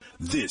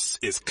This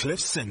is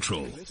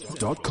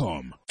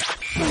CliffCentral.com.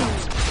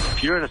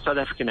 If you're in a South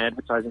African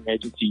advertising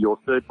agency, your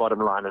third bottom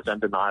line has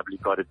undeniably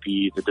got to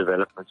be the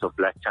development of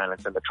black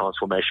talent and the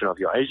transformation of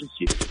your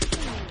agency.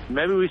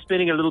 Maybe we're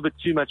spending a little bit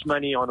too much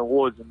money on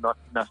awards and not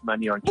enough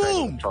money on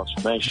training and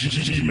transformation.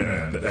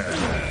 G-Man, the ad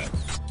man.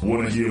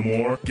 Want to hear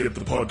more? Get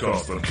the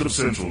podcast on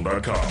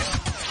CliffCentral.com.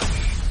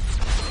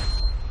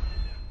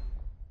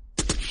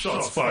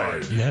 Shots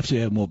fired. You have to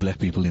have more black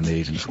people in the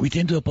agency. We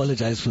tend to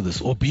apologize for this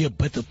or be a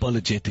bit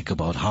apologetic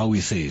about how we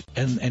say it.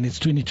 And it's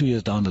 22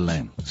 years down the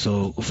line.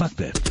 So fuck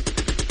that.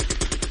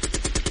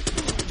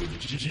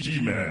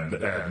 G-Man,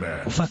 the ad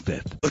man. Fuck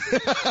that.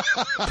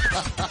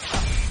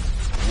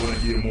 Want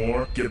to hear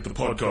more? Get the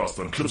podcast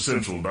on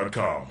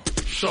CliffCentral.com.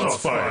 Shots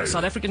fired.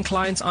 South African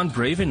clients aren't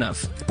brave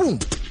enough. Boom.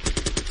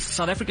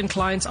 South African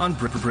clients aren't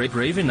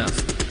brave enough.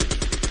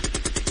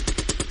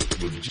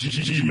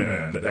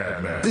 G-Man, the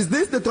ad man. Is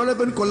this the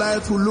Donovan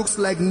Goliath who looks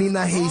like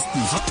Nina Hasty?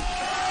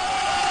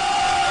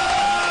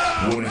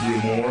 Want to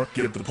hear more?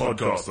 Get the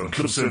podcast on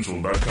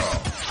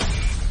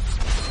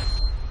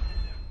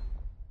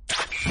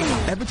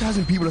CliffCentral.com.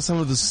 Advertising people are some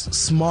of the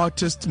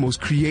smartest,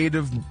 most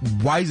creative,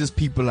 wisest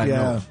people I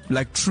know.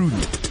 Like truly.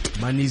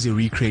 Money is a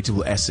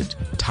recreatable asset.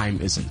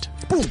 Time isn't.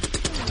 Boom.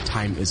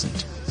 Time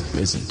isn't.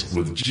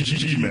 With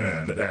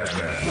G-Man, the ad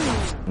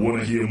man.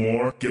 Want to hear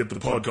more? Get the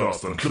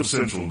podcast on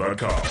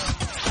CliffCentral.com.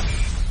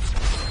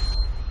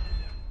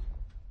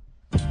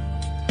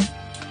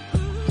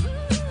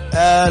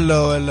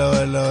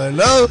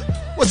 Hello.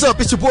 What's up?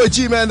 It's your boy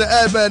G-Man, the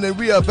ad man, and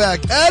we are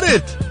back at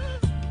it.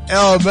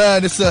 Oh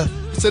man, it's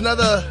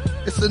another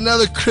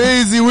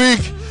crazy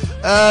week.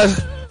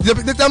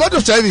 The amount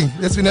of driving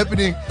that's been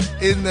happening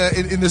in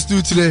the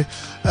studio today.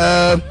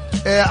 I'm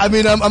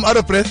out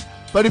of breath.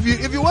 But if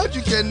you want,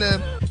 you can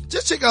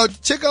just check out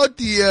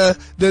the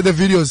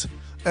videos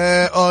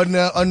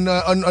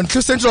on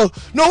Cliff Central.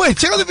 No wait,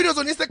 check out the videos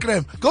on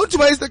Instagram. Go to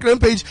my Instagram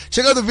page,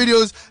 check out the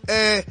videos.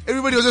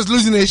 Everybody was just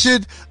losing their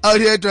shit out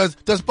here. It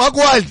was buck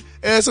wild,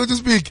 so to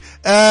speak.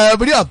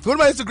 But yeah, go to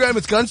my Instagram.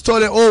 It's Guns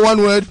Toilet, all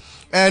one word,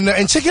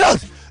 and check it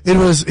out. It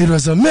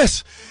was a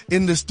mess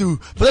in the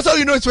stew. But that's how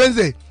you know it's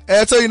Wednesday.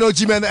 That's how you know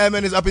G-Man the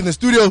Ad-Man is up in the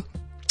studio.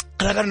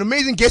 And I got an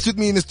amazing guest with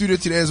me in the studio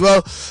today as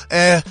well.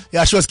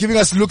 She was giving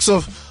us looks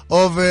of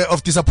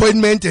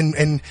disappointment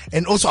and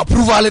also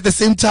approval at the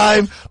same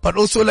time, but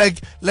also like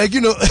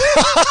you know.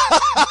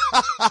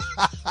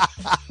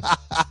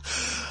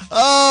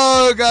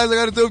 Oh, guys, I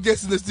got a dope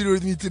guest in the studio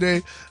with me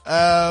today.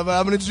 But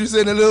I'm gonna introduce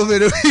her in a little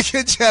bit, and we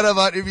can chat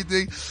about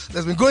everything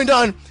that's been going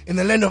on in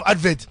the land of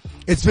Advert.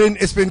 It's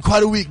been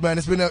quite a week, man.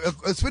 It's been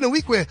a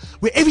week where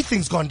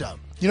everything's gone down.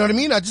 You know what I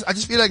mean? I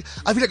just feel like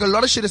a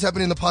lot of shit has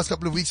happened in the past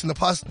couple of weeks, in the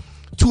past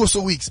 2 or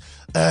so weeks.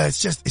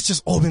 It's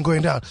just all been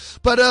going down.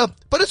 But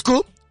it's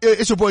cool.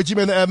 It's your boy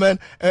G-Man the Ad-Man,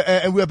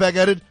 and we're back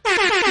at it.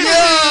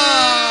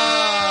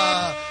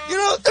 Yeah! You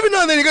know, every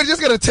now and then you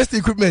just gotta test the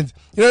equipment.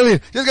 You know what I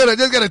mean? Just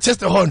gotta test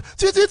the horn.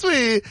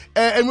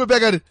 And we're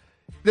back at it.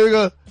 There we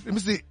go. Let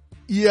me see.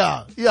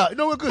 Yeah.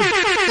 No, we're good.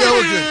 Yeah,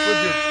 we're good.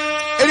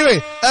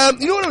 Anyway,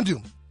 you know what I'm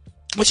doing?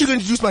 I'm actually going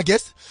to introduce my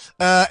guest,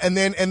 and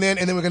then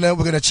we're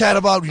gonna chat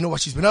about, you know,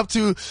 what she's been up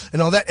to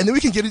and all that, and then we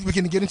can get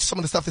into some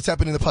of the stuff that's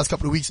happened in the past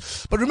couple of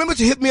weeks. But remember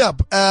to hit me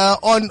up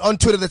on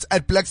Twitter. That's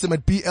at Blaxem,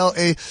 at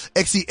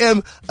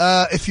BLAXEM.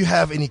 If you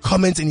have any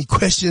comments, any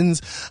questions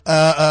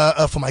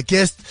for my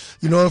guest,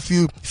 you know, if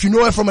you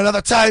know her from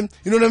another time,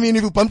 you know what I mean.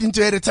 If you bumped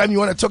into her at a time you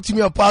want to talk to me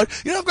about,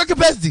 you know, I've got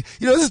capacity.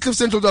 You know, this is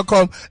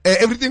CliffCentral.com.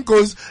 Everything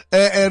goes.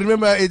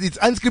 Remember, it's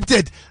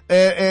unscripted.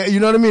 You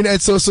know what I mean.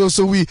 And so it's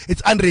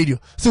unradio.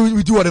 So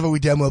we do whatever we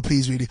damn well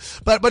please, really.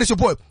 But it's your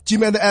boy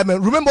G-Man the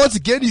Ad-Man. Remember, once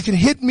again, you can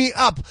hit me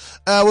up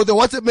with a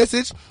WhatsApp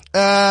message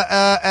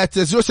at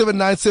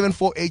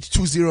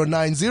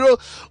 0797482090,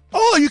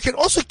 or you can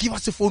also give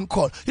us a phone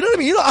call. You know what I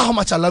mean? You know how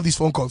much I love these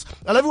phone calls.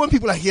 I love it when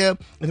people are here and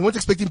they weren't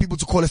expecting people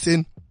to call us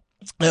in.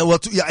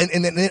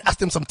 And then ask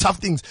them some tough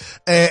things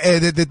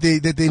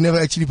that they never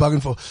actually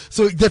bargained for.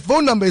 So that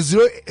phone number is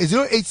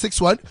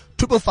 0861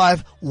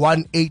 555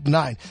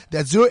 189.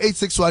 That's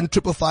 0861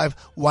 555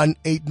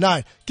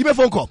 189. Give me a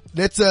phone call.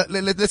 Let's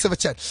have a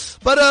chat.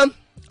 But I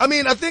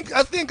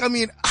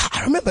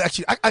remember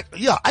actually. I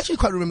actually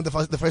quite remember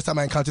the first time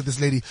I encountered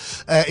this lady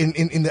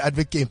in the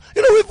Advert game.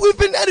 You know, we've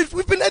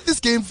been at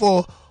this game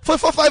for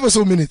 5 or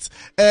so minutes,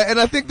 and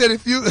I think that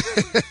if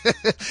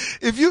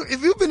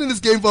you've been in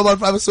this game for about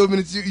 5 or so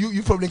minutes,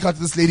 you probably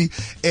encountered this lady.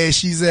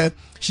 She's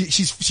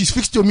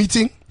fixed your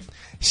meeting.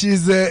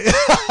 She's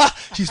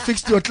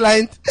fixed your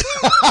client.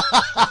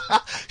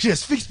 She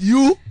has fixed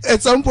you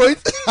at some point.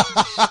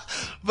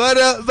 But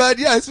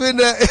yeah, it's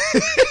been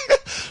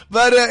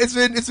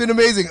it's been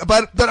amazing.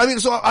 But I mean,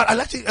 so I'd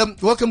like to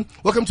welcome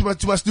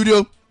to my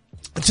studio,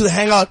 to the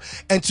hangout,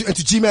 and to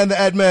G-Man the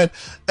Ad-Man.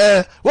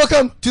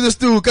 Welcome to the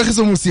studio,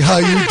 Kagiso Musi. How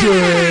you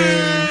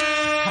doing?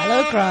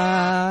 Hello,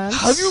 Grant.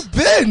 How have you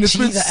been? It's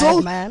been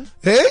so. Man.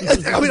 Hey,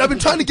 I mean, I've been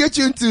trying to get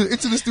you into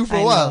the studio for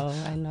a while.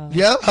 I know.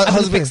 Yeah,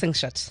 I've been fixing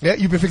shit. Yeah,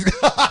 you've been fixing.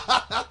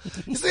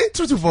 You see,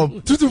 true to form.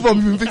 You've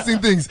been fixing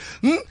things.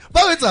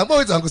 Bawetang,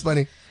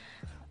 Kusmani.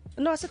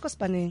 No, I said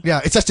Kospaneng.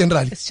 Yeah, it's just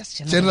generally. It's just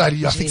generally. Generally,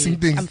 you are Jay, fixing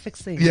things. I'm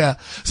fixing. Yeah.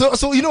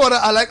 So you know what?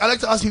 I like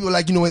to ask people,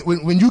 like, you know,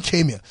 when you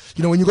came here,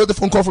 you know, when you got the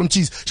phone call from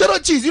Cheese. Shout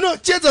out Cheese. You know,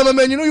 Cheza, my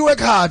man. You know, you work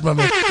hard, my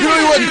man. You know,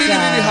 you work really,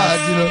 really hard.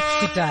 You know.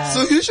 He does.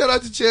 So you shout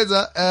out to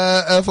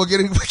Cheza for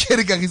getting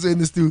Kagiso in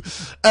this too.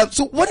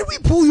 So what did we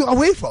pull you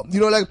away from?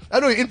 You know, like, I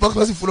know your inbox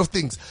was full of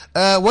things.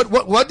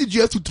 What did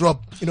you have to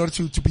drop in order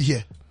to be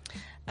here?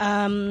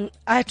 I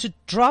had to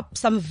drop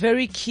some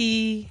very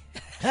key.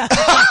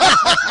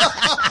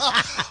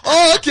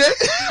 Oh, okay.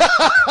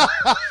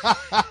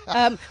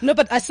 No,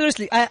 but I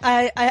seriously,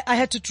 I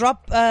had to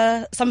drop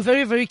some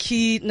very, very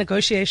key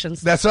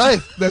negotiations. That's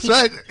right.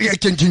 Yeah,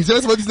 can you tell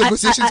us about these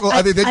negotiations, or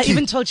are they that I key?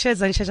 even told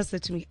Cheza, and Cheza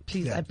said to me,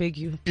 "Please, I beg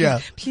you,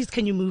 please,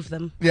 can you move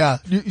them?" Yeah.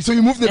 So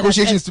you moved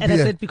negotiations to be and I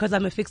here. said, because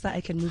I'm a fixer,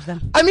 I can move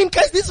them. I mean,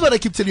 guys, this is what I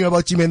keep telling you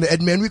about G-Man the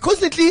Ad Man. We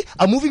constantly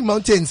are moving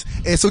mountains,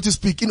 so to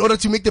speak, in order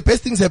to make the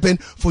best things happen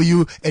for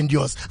you and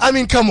yours. I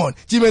mean, come on,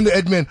 G-Man the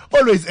Ad Man,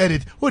 always at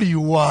it. What do you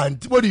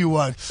want? Anyway,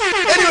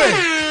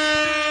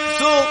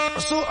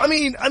 so I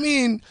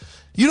mean,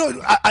 you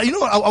know,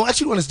 I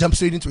actually want to jump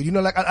straight into it. You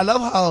know, like I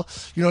love how,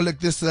 you know, like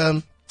this,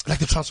 like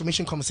the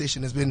transformation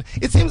conversation has been.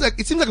 It seems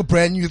like a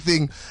brand new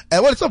thing.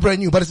 Well, it's not brand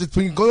new, but it's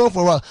been going on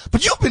for a while.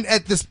 But you've been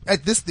at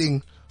this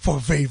thing for a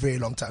very, very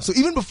long time. So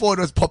even before it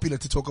was popular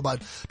to talk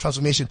about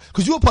transformation,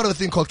 because you were part of a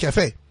thing called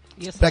Cafe.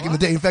 Yes, back in the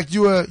day. In fact,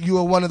 you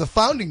were one of the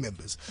founding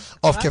members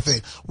of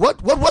Cafe.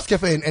 What was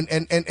Cafe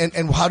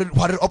and how did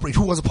it operate?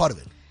 Who was a part of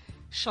it?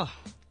 Sure.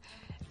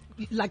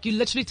 Like, you're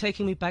literally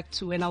taking me back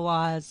to when I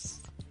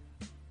was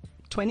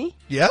 20.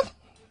 Yeah.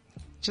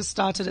 Just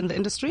started in the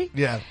industry.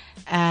 Yeah.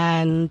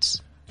 And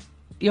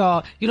you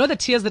know the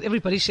tears that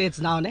everybody sheds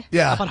now, ne?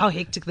 Yeah. About how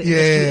hectic the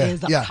industry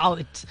is, yeah. how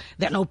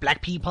there are no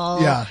black people.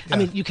 Yeah. I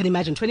mean, you can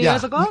imagine 20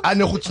 years ago.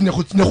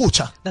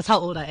 That's how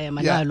old I am.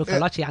 I know I look a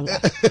lot younger.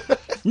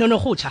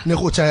 Nehucha,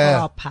 yeah.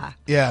 Proper.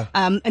 Yeah.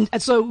 And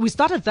so we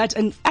started that,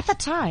 and at the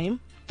time,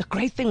 the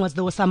great thing was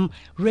there were some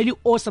really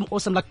awesome,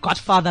 like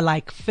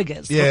Godfather-like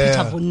figures. Yeah.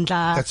 So Peter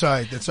Vundla. That's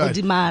right.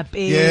 Odimape.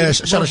 Yeah.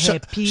 Shout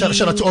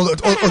out to all the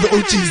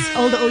OTs.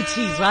 All the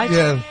OTs, right?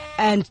 Yeah.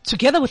 And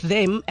together with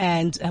them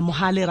and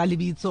Mohale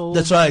Ralibitso.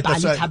 That's right.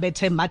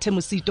 Tabete, Mate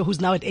Musito, who's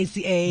now at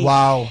ACA.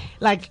 Wow.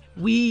 Like,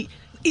 we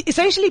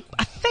essentially,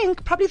 I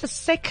think, probably the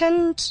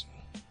second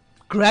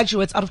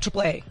graduates out of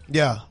AAA.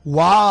 Yeah.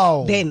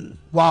 Wow. Then.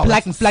 Wow.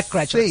 Black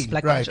graduates.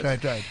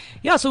 Right.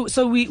 Yeah,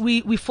 so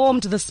we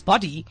formed this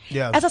body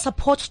as a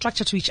support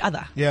structure to each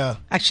other. Yeah.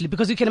 Actually,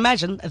 because you can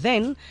imagine,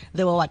 then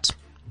there were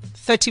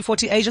 30,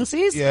 40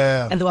 agencies.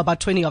 Yeah. And there were about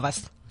 20 of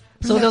us.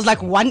 So there was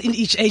like one in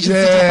each agency.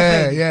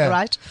 Yeah.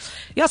 Right?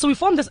 Yeah, so we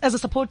formed this as a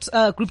support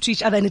group to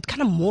each other, and it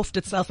kind of morphed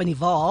itself and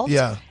evolved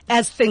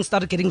as things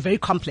started getting very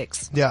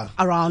complex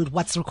around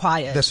what's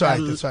required. That's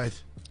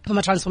right. From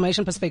a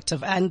transformation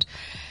perspective. And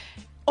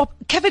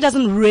Cafe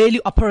doesn't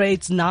really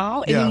operate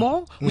now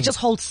anymore. We just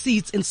hold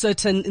seats in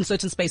certain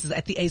spaces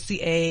at the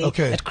ACA,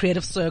 at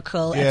Creative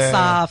Circle, at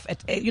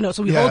SAF,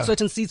 so we hold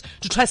certain seats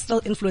to try to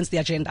still influence the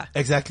agenda.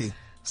 Exactly.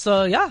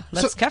 So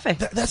that's Cafe.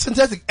 That's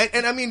fantastic.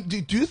 And I mean,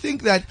 do you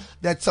think that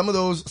some of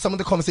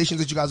the conversations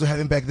that you guys were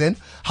having back then,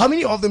 how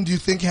many of them do you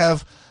think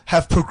have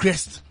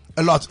progressed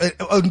a lot?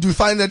 Or do you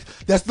find that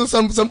there's still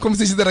some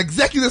conversations that are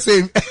exactly the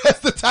same as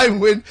the time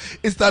when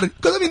it started?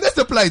 Because I mean, that's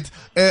the plight.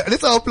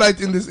 That's our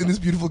plight in this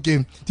beautiful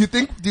game. Do you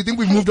think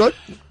we've moved on?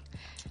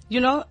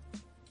 You know,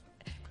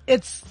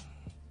 it's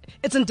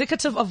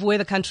indicative of where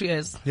the country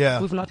is.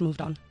 Yeah. We've not moved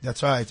on.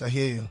 That's right. I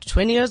hear you.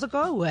 20 years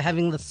ago, we're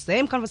having the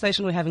same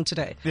conversation we're having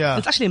today. Yeah.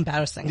 It's actually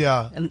embarrassing.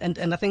 Yeah.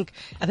 And I think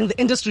the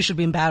industry should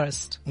be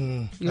embarrassed.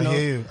 I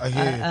hear you.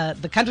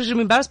 The country should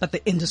be embarrassed, but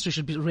the industry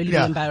should be really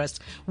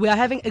embarrassed. We are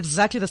having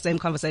exactly the same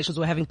conversations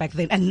we were having back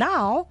then. And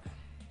now,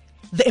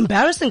 the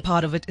embarrassing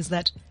part of it is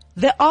that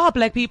there are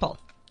black people.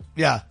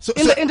 Yeah. So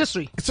the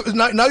industry. So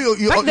now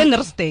you're back then there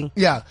was thing.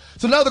 Yeah.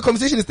 So now the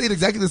conversation is stayed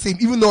exactly the same,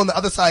 even though on the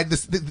other side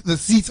the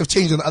seats have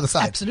changed on the other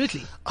side.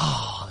 Absolutely.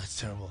 Oh,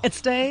 that's terrible. It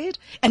stayed,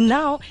 and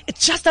now it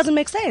just doesn't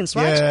make sense,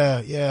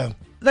 right? Yeah.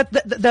 That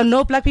there are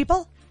no black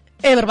people.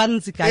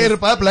 Everyone's guys in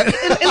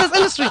this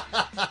industry.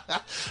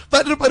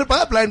 But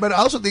I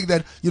also think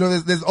that,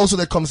 there's also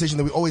that conversation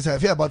that we always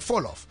have here about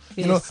fall off.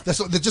 Yes.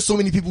 There's just so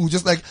many people who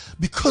just like,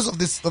 because of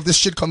this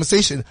shit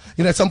conversation,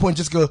 at some point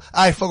just go,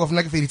 fuck off,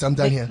 I'm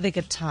done here. They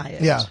get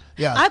tired. Yeah.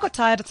 I got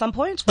tired at some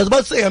point. I was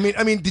about to say, I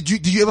mean, did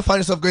you ever find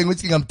yourself going,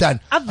 I'm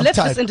done? I'm left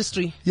tired. This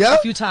industry a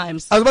few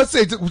times. I was about to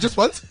say, just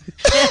once?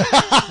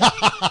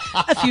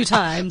 A few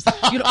times.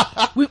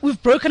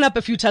 We've broken up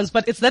a few times,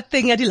 but it's that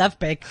thing Eddie love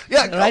back.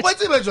 Yeah, right?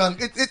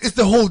 It's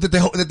the hold that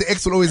the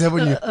ex will always have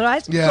on you.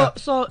 Right? Yeah.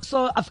 So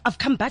I've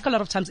come back a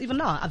lot of times. Even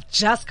now, I've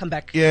just come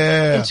back.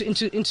 Yeah.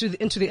 Into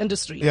the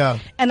industry. Yeah.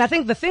 And I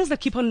think the things that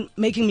keep on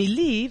making me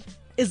leave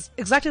is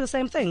exactly the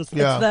same things.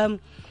 Yeah.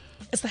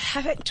 It's the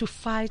having to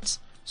fight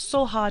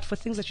so hard for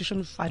things that you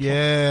shouldn't fight for.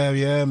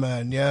 Yeah,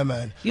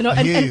 man.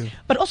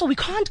 But also we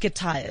can't get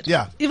tired.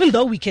 Yeah. Even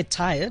though we get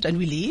tired and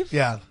we leave.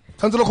 Yeah.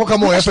 But come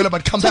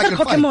back and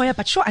fight.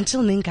 But sure,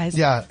 until then, guys.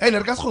 Yeah.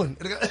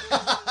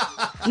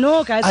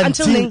 No, guys,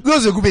 until then.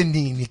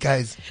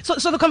 Guys.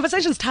 So the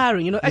conversation's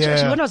tiring, you know.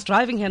 Actually, when I was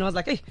driving here and I was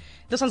like, hey,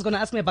 this one's going to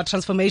ask me about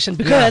transformation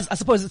because I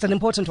suppose it's an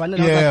important one.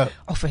 And I was like,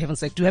 oh, for heaven's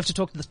sake, do we have to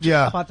talk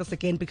about this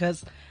again?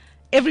 Because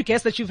every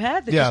guest that you've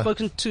had that you've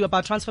spoken to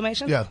about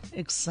transformation,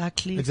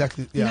 exactly.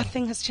 Yeah.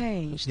 Nothing has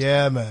changed.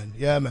 Yeah, man.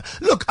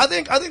 Look, I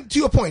think to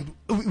your point,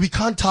 we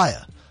can't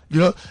tire. You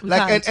know,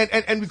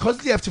 and we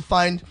constantly have to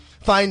find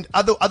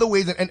other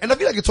ways, and I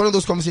feel like it's one of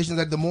those conversations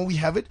that the more we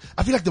have it,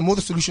 I feel like the more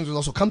the solutions will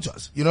also come to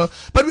us, you know.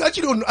 But we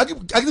actually don't know. I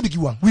can be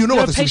one. We don't know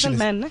what the solution is.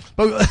 You're a patient man.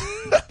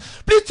 But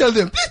please tell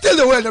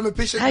the world I'm a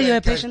patient man. You're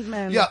a patient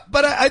man. Yeah,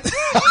 but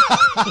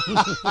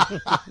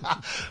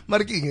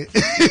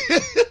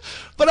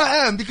but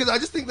I am, because I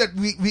just think that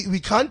we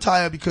can't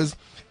tire because,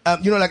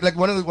 you know, like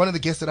one of the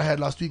guests that I had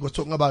last week was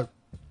talking about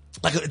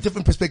like a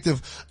different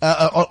perspective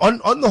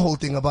on the whole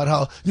thing about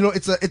how, you know,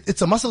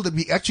 it's a muscle that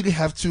we actually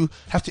have to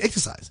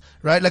exercise,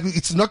 right? Like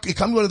it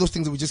can't be one of those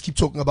things that we just keep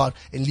talking about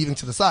and leaving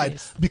to the side,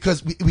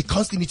 because we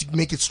constantly need to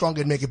make it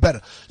stronger and make it better.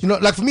 You know,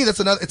 like for me, it's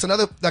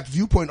another like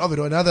viewpoint of it,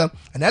 or another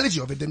analogy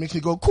of it that makes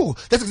me go, cool.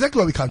 That's exactly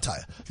why we can't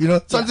tire. You know,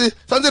 you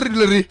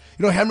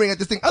know, hammering at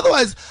this thing.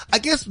 Otherwise, I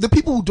guess the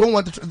people who don't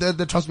want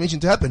the transformation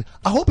to happen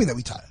are hoping that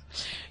we tire.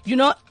 You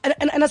know,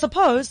 and I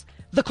suppose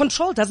the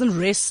control doesn't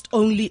rest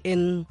only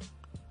in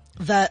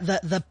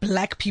the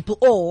black people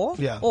or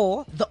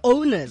the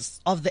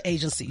owners of the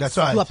agencies. That's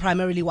right. Who are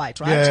primarily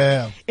white, right?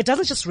 Yeah. It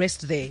doesn't just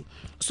rest there.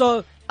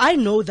 So I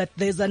know that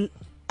there's an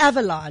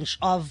avalanche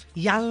of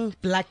young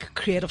black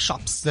creative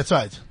shops. That's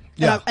right.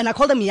 Yeah. And I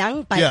call them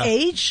young by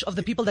age of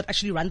the people that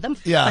actually run them.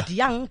 Yeah. But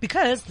young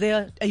because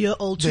they're a year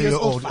old, 2 years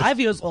old, 5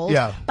 years old.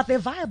 Yeah. But they're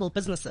viable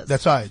businesses.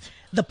 That's right.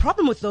 The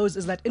problem with those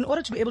is that in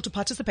order to be able to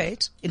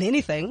participate in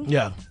anything,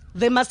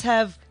 they must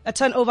have a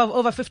turnover of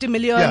over 50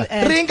 million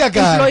and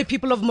employ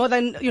people of more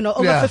than, you know,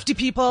 over 50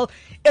 people.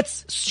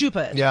 It's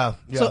stupid. Yeah.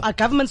 So our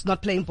government's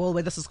not playing ball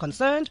where this is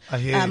concerned. I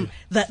hear you.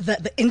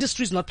 The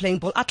industry's not playing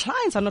ball. Our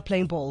clients are not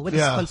playing ball where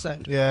this is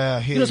concerned. Yeah,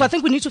 I hear you know, so I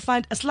think we need to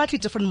find a slightly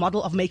different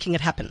model of making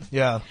it happen.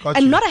 Yeah,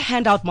 and not a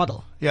handout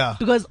model. Yeah.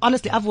 Because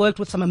honestly, I've worked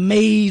with some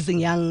amazing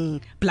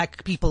young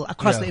black people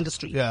across the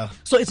industry. Yeah.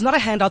 So it's not a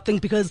handout thing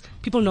because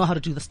people know how to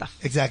do the stuff.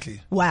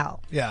 Exactly. Wow.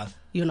 Yeah.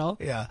 You know?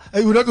 Yeah.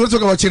 We're not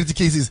talking about charity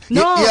cases.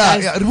 No.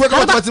 Yeah. We're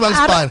talking about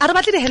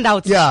the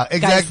handouts. Yeah,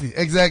 exactly.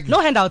 Exactly. No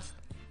handouts.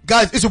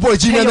 Guys, it's your boy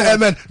G-Man the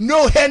Ad-Man.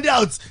 No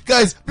handouts.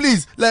 Guys,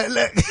 please.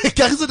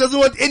 Kagiso doesn't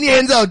want any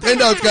handouts,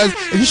 guys.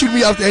 And he shouldn't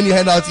be after any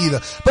handouts either.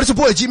 But it's your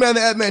boy G-Man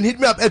the Ad-Man. Hit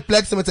me up at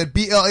Blaxem. It's at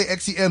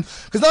BLAXEM.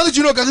 Because now that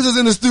you know Kagiso's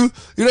in the stew,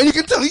 you know, you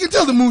can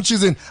tell the mood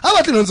she's in. How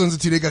about the nonsense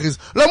today, Kagiso?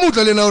 Let's go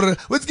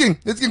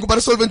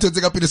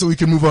so we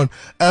can move on.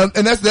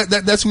 And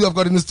that's who I've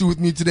got in the stew with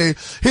me today.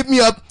 Hit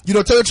me up. You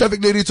know, tell your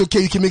traffic lady it's okay.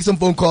 You can make some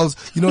phone calls.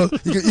 You know,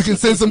 you can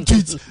send some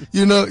tweets.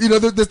 You know,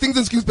 the things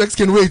in Skin Specs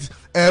can wait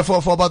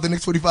for about the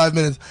next 45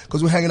 minutes,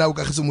 because we're hanging out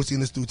with Kagiso Musi in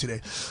the stew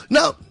today.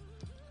 Now,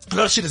 a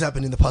lot of shit has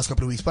happened in the past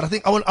couple of weeks, but I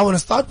think I want to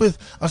start with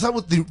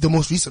the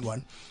most recent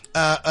one,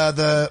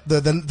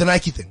 the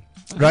Nike thing.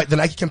 Right, the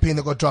Nike campaign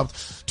that got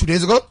dropped 2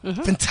 days ago.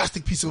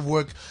 Fantastic piece of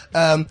work.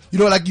 You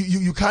know, like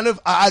you kind of,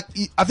 I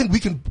think we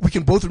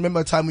can both remember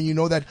a time when, you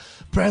know, that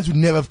brands would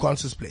never have gone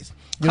to this place.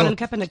 Colin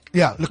Kaepernick.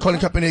 Yeah, Colin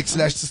Kaepernick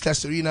slash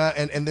Serena,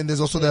 and then there's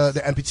also the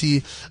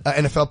amputee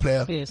NFL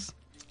player. Yes.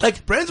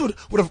 Like, brands would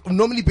have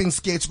normally been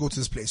scared to go to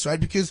this place, right?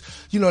 Because,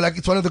 you know, like,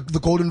 it's one of the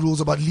golden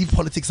rules about leave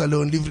politics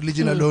alone, leave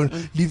religion alone,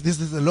 leave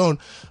this alone.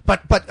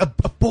 But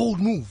a bold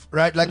move,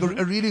 right? Like, a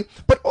really,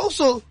 but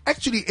also,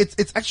 actually,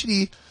 it's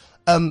actually,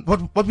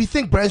 what we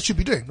think brands should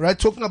be doing, right?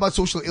 Talking about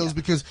social ills,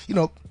 because, you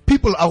know,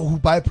 people are who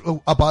buy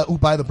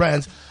the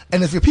brands.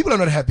 And if your people are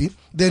not happy,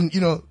 then,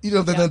 then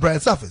the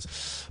brand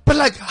suffers. But,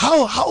 like,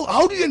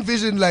 how do you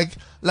envision, like,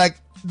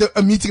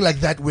 a meeting like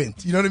that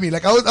went? You know what I mean?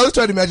 Like, I was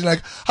trying to imagine,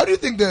 like, how do you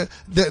think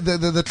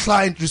the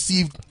client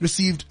received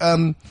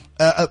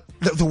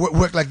the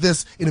work like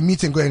this in a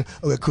meeting, going,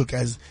 okay, cool,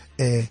 guys,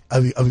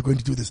 are we going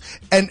to do this?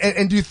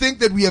 And do you think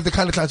that we have the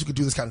kind of clients who could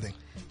do this kind of thing?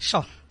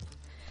 Sure.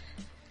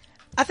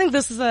 I think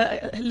this is I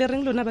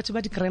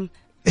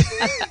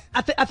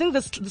think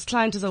this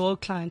client is a woke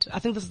client. I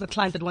think this is the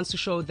client that wants to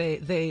show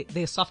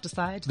their softer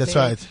side. That's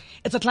right.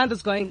 It's a client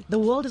that's going, the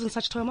world is in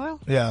such turmoil.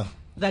 Yeah.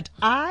 That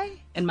I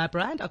and my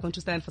brand are going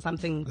to stand for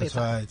something better. That's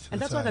right. And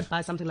that's why they'd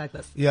buy something like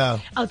this. Yeah.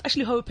 I was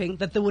actually hoping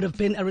that there would have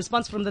been a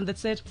response from them that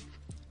said,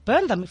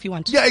 burn them if you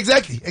want to. Yeah,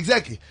 exactly.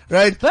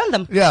 Right? Burn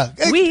them. Yeah.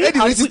 We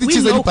know who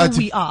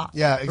we are.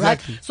 Yeah,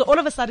 exactly. Right? So all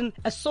of a sudden,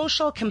 a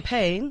social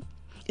campaign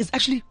is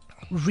actually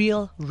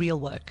real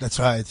work. That's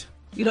right.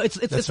 You know, it's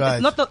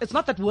not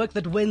that work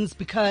that wins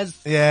because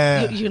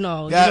you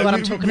know what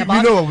I'm talking about.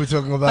 You know what we're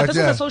talking about. But this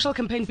is a social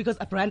campaign because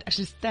a brand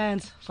actually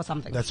stands for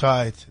something. That's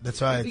right.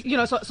 You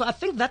know, so I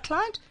think that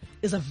client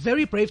is a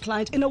very brave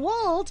client in a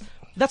world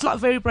that's not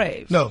very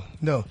brave. No.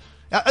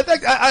 In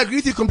fact, I agree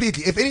with you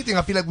completely. If anything,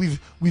 I feel like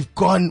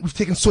we've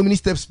taken so many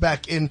steps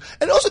back in,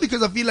 and also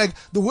because I feel like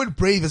the word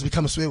brave has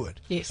become a swear word.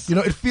 Yes. You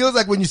know, it feels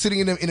like when you're sitting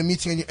in a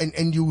meeting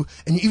and you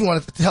even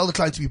want to tell the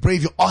client to be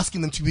brave, you're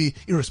asking them to be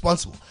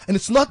irresponsible. And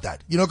it's not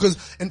that, you know,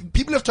 and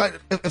people have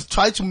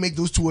tried to make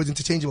those two words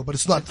interchangeable, but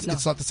it's not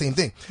the same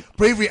thing.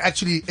 Bravery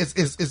actually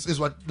is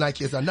what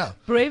Nike has done now.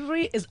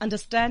 Bravery is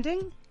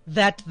understanding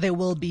that there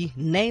will be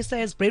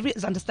naysayers. Bravery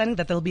is understanding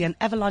that there will be an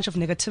avalanche of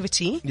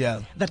negativity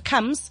that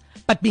comes,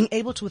 but being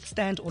able to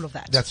withstand all of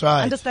that. That's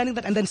right. Understanding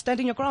that and then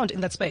standing your ground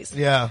in that space.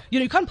 Yeah. You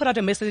know, you can't put out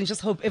a message and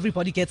just hope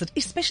everybody gets it,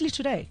 especially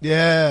today.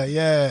 Yeah.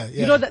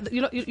 You know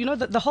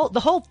that the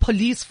whole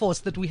police force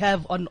that we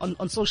have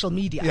on social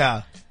media.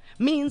 Yeah.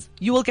 Means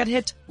you will get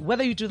hit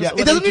whether you do this.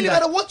 Yeah. It doesn't really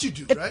matter what you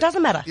do. It right?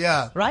 doesn't matter.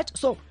 Yeah. Right.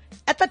 So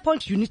at that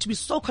point, you need to be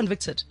so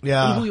convicted in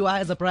who you are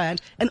as a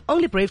brand, and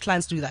only brave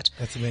clients do that.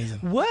 That's amazing.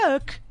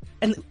 Work,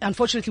 and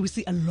unfortunately, we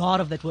see a lot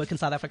of that work in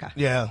South Africa.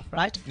 Yeah.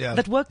 Right? Yeah.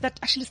 That work that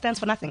actually stands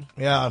for nothing.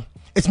 Yeah.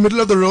 It's middle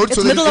of the road,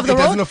 so that it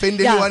doesn't offend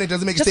anyone, it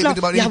doesn't make a statement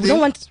about anything. Yeah, we don't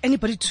want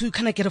anybody to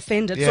kind of get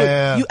offended,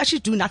 so you actually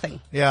do nothing.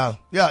 Yeah.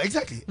 Yeah,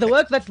 exactly. The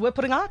work that we're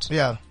putting out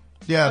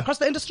across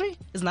the industry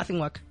is nothing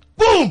work.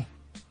 Boom!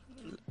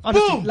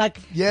 Honestly, Boom!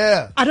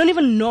 I don't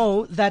even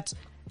know that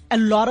a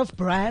lot of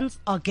brands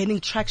are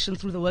gaining traction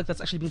through the work that's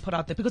actually being put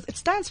out there because it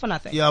stands for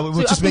nothing. Yeah,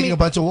 we're just making a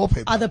bunch of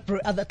wallpaper. Are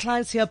the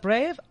clients here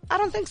brave? I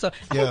don't think so.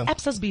 I think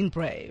Apps has been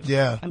brave.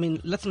 Yeah. I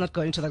mean, let's not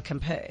go into that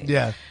campaign.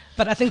 Yeah.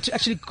 But I think to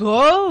actually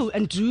go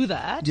and do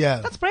that,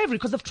 that's bravery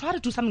because they've tried to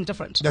do something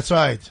different. That's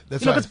right.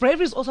 Because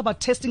bravery is also about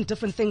testing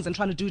different things and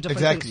trying to do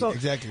different things. So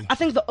exactly. I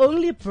think the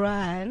only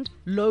brand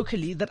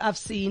locally that I've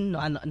seen,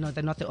 no,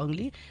 they're not the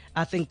only.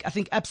 I think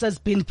Apps has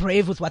been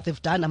brave with what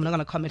they've done. I'm not going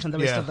to comment on the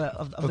rest of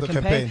the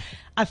campaign.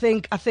 I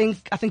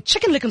think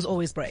Chicken Licken's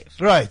always brave.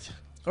 Right.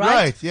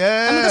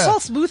 Yeah. I mean, this whole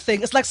smooth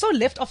thing, it's like so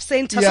left of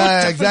center,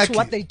 so different to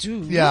what they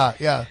do.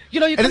 Yeah. You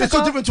know, and it's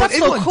so different to what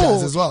everyone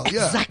does as well.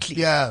 Exactly.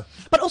 Yeah.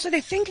 But also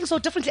they're thinking so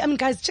differently. I mean,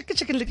 guys, Chicken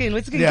Licken,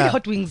 it's getting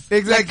hot wings.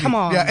 Exactly. Like, come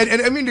on. Yeah.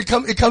 And I mean, it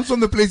comes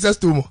from the place that's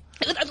Tumo.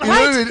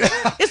 Right?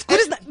 It's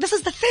good. This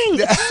is the thing.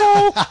 It's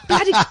so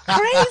bloody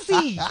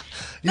crazy.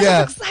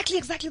 This is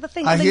exactly the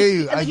thing. I hear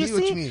you. I hear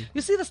what you mean.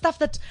 You see the stuff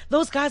that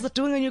those guys are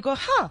doing and you go,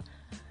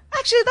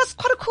 actually, that's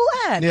quite a cool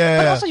ad.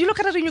 Yeah. But also, you look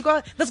at it and you go,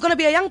 there's going to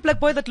be a young black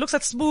boy that looks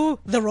at Spoo,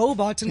 the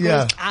robot, and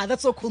goes,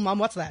 that's so cool, Mom,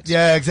 what's that?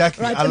 Yeah,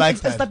 exactly. Right? I like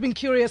that. And start being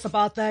curious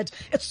about that.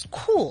 It's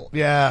cool.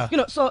 Yeah. You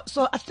know, so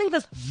I think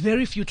there's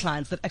very few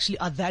clients that actually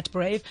are that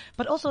brave,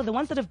 but also the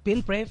ones that have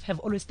been brave have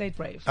always stayed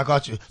brave. I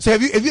got you. So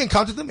have you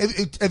encountered them?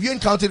 Have you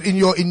encountered in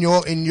your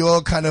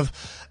kind of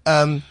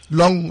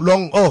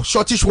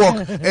shortish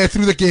walk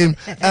through the game?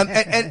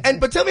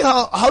 But tell me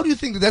how do you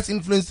think that's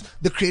influenced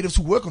the creatives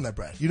who work on that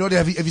brand? You know,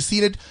 have you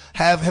seen it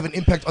have an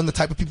impact on the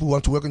type of people who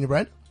want to work on your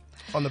brand,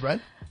 on the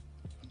brand?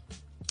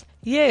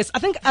 Yes, I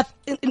think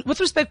with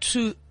respect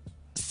to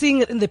seeing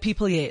it in the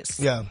people, yes.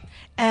 Yeah.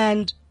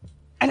 And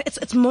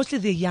it's mostly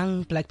the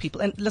young black people.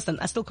 And listen,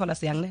 I still call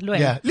us young.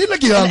 Yeah.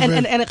 Like young,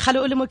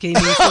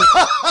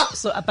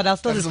 so, but I'll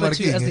still refer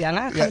to you as young.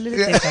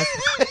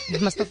 You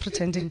must stop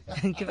pretending.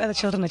 Give other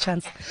children a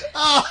chance.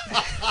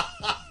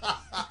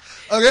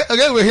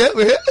 Okay, we're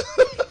here.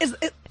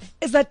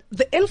 Is that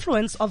the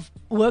influence of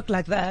work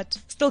like that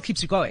still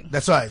keeps you going?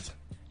 That's right.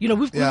 You know,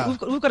 we've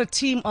got a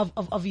team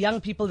of young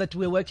people that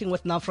we're working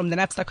with now from the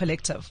Napster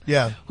Collective.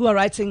 Yeah. Who are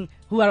writing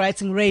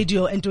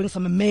radio and doing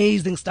some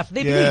amazing stuff. Shout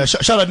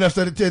out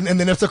Napster and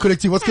the Napster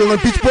Collective. What's going on,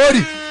 Beach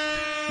Party?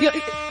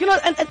 You know,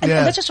 and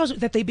that just shows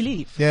that they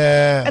believe.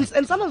 Yeah. And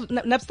some of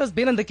Napster's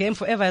been in the game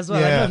forever as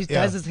well. I know he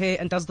dyes his hair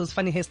and does those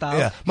funny hairstyles.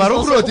 Yeah.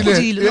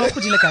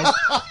 Guys.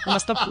 You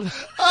must stop.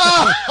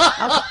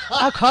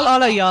 I'll call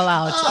all of y'all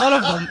out. All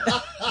of them.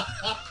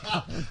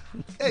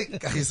 Hey,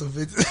 guys of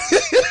it.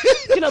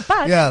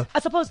 But I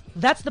suppose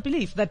that's the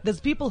belief, that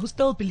there's people who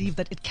still believe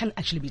that it can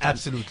actually be done.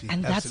 Absolutely.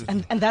 And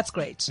that's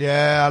great.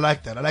 Yeah, I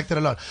like that. I like that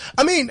a lot.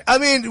 I mean,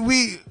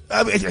 we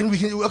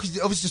can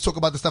obviously just talk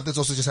about the stuff that's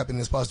also just happened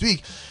this past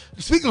week.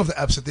 Speaking of the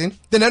Absa thing,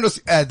 the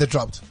Nando's ad that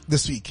dropped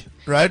this week,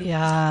 right?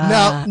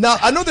 Yeah. Now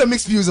I know there are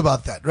mixed views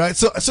about that, right?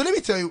 So let me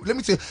tell you,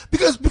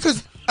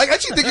 because I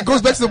actually think it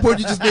goes back to the point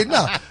you just made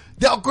now.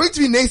 There are going to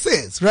be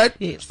naysayers, right?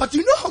 Yes. But do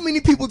you know how many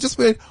people just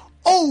went,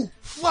 oh,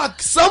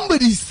 fuck,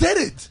 somebody said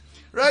it,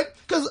 right?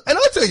 And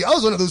I'll tell you, I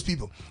was one of those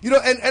people,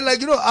 and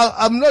like,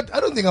 I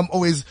don't think I've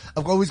always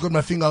got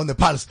my finger on the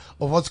pulse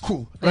of what's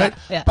cool, right?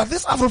 Yeah. But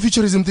this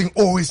Afrofuturism thing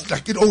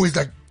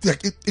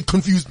it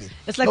confused me.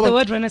 It's like the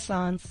word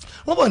Renaissance.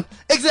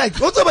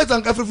 Exactly. What's about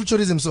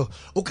Afrofuturism? So,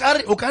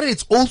 Okare,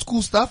 it's old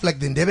school stuff, like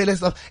the Ndebele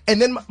stuff,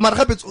 and then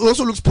it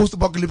also looks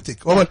post-apocalyptic.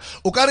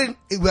 Okare,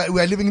 we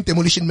are living in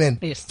Demolition Man.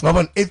 Yes.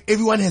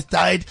 Everyone has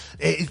died.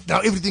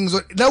 Now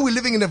now we're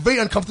living in a very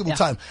uncomfortable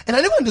time. And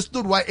I never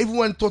understood why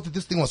everyone thought that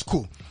this thing was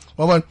cool.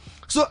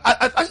 So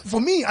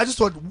for me, I just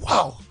thought,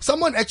 wow,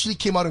 someone actually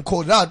came out and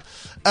called it out.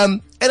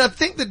 And I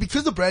think that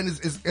because the brand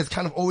is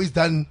kind of always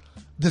done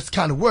this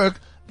kind of work,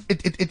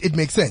 it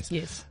makes sense.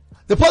 Yes.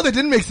 The part that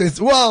didn't make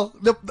sense, well,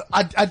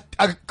 I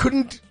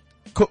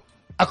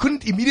I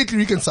couldn't immediately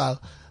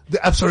reconcile the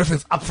ABSA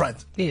reference up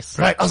front. Yes.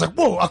 Right? I was like,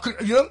 whoa,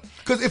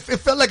 because it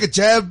felt like a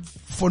jab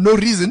for no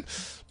reason.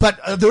 But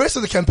the rest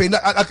of the campaign,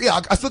 I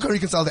still can't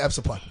reconcile the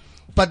ABSA part.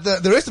 But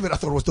the rest of it I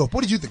thought was dope.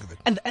 What did you think of it?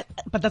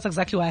 But that's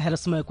exactly why I had a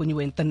smirk when you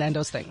went the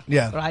Nando's thing.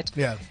 Yeah. Right?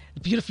 Yeah.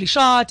 Beautifully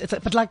shot.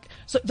 But like,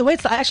 so the way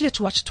I actually had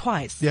to watch it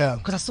twice. Yeah.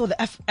 Because I saw the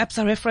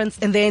ABSA reference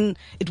and then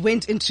it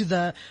went into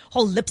the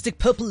whole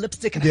purple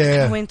lipstick. And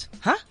I went,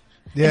 huh?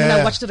 Yeah. And then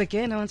I watched it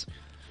again. I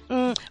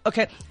went,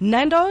 okay,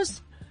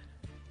 Nando's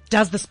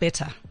does this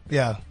better.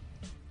 Yeah.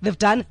 They've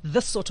done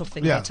this sort of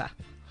thing better.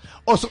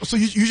 Oh, so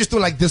you just don't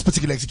like this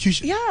particular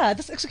execution? Yeah,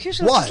 this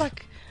execution. Why? Is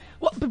like,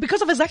 well,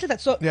 because of exactly that.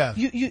 So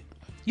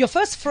your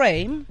first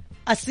frame,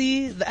 I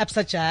see the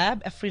ABSA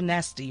jab, African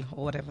nasty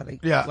or whatever they.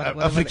 Yeah,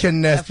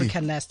 African nasty.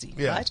 African nasty,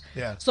 yeah, right?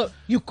 Yeah. So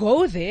you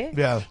go there,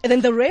 and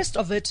then the rest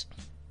of it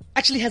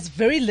actually has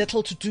very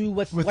little to do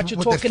with what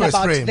you're talking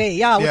about frame. there.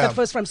 Yeah, with that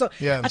first frame. So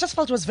I just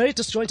felt it was very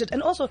disjointed.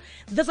 And also,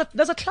 there's a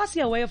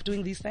classier way of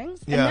doing these things.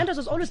 And Nando's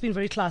has always been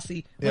very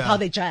classy with how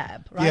they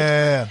jab, right?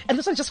 Yeah. And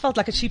this one just felt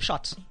like a cheap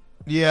shot.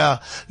 Yeah.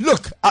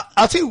 Look,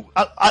 I'll tell you,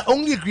 I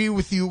only agree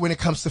with you when it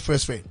comes to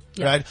first frame,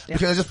 right? Yeah.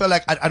 Because I just felt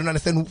like I don't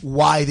understand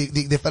why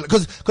they felt,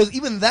 because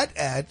even that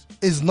ad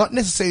is not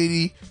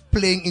necessarily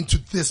playing into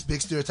this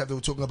big stereotype that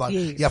we're talking about.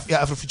 Yes.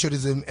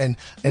 Afrofuturism and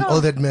all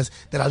that mess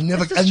that I'll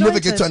never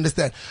get to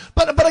understand.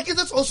 But I guess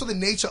that's also the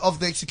nature of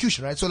the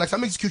execution, right? So like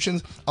some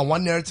executions are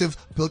one narrative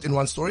built in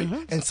one story,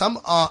 and some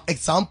are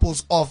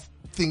examples of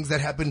things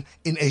that happen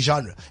in a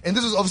genre. And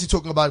this is obviously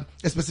talking about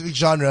a specific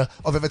genre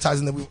of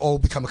advertising that we've all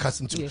become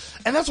accustomed to. Yes.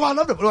 And that's what I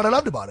loved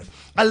about it.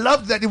 I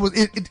loved that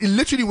it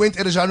literally went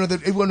at a genre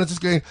that everyone was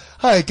just going,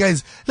 hi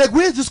guys, like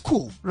where is this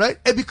cool, right?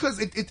 And because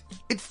it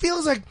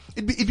feels like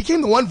it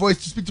became the one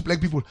voice to speak to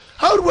black people.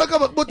 How do we work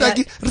about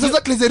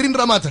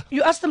Ramata?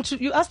 You asked them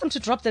to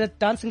drop the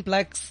dancing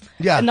blacks.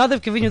 Yeah. And now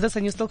they've given you this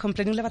and you're still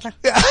complaining.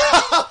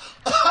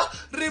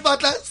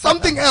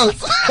 Something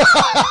else.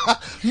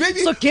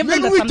 maybe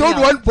maybe we don't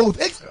want both.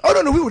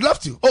 Oh no, we would love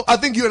to. Oh, I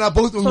think you and I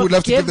both would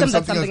love to give them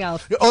something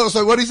else. Oh,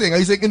 so what are you saying? Are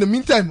you saying in the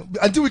meantime,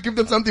 until we give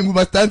them something, we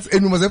must dance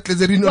and we must have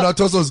Clezerin on our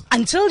torsos?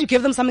 Until you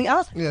give them something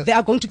else, they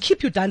are going to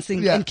keep you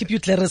dancing and keep you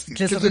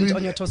Clezerin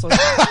on your torsos.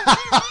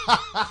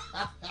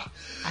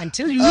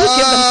 Until you give them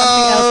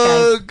something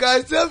else,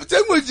 guys.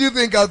 Tell me what you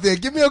think out there.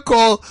 Give me a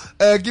call.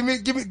 Give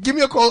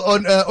me a call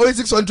on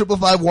 0861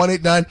 555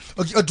 189.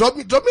 Okay, or drop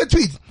me a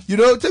tweet. You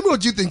know, tell me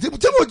what you think. Tell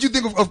me what you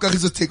think of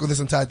Kagiso's take on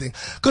this entire thing.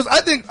 Because I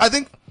think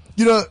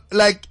you know,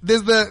 like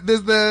there's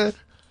the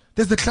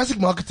classic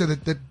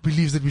marketer that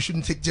believes that we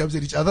shouldn't take jabs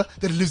at each other,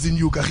 that lives in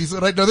you, Kagiso.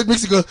 Right now, that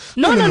makes you go,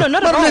 no,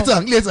 not at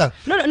all. Later.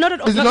 No, not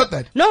at all. Is it not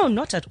that? No,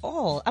 not at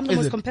all. I'm the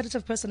most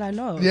competitive person I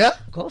know. Yeah?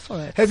 Go for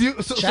it. Have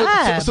you, so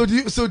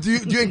do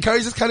you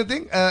encourage this kind of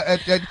thing,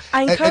 at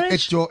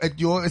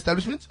your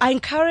establishment? I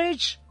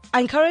encourage,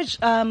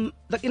 the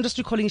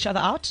industry calling each other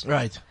out.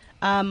 Right.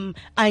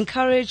 I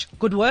encourage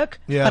good work,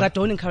 but I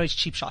don't encourage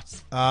cheap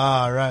shots.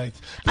 Ah, right.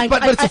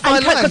 But it's a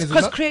fine line, is it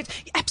not?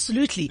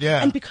 Absolutely.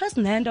 Yeah. And because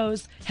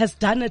Nando's has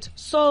done it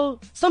so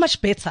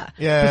much better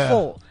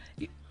before,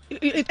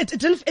 it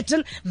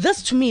didn't,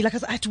 this to me, like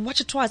I had to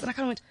watch it twice and I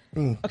kind of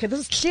went, okay, this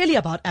is clearly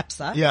about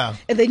ABSA. Yeah.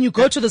 And then you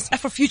go to this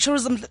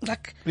Afrofuturism,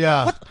 like,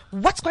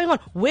 what's going on?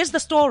 Where's the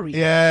story?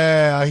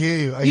 Yeah, I hear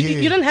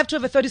you. You don't have to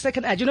have a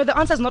 30-second ad. You know, the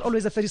answer is not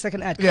always a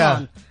 30-second ad. Come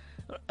on.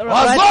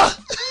 Right.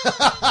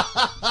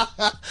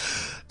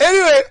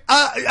 Anyway,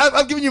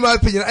 I'm giving you my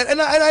opinion, and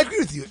I agree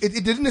with you.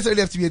 It didn't necessarily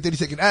have to be a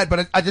 30-second ad,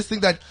 but I just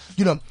think that,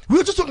 you know, we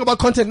were just talking about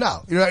content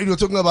now. You know, we were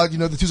talking about, you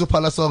know, the Thuso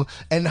Phala song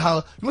and how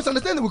you must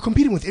understand that we're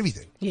competing with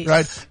everything,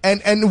 right?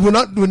 And we're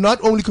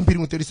not only competing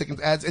with 30-second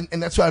ads,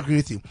 and that's why I agree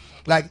with you.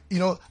 Like, you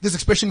know, this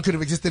expression could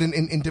have existed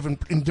in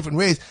different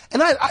ways,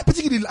 and I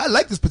particularly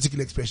like this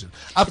particular expression.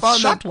 I found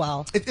it's shot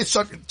well. It's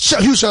shot.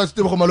 Huge shots.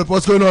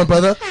 What's going on,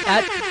 brother?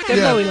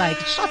 Devza we like.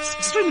 It shots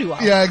extremely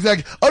well. Yeah,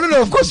 exactly. Oh no,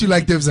 of course you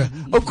like Devza.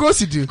 Of course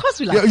you do. Of course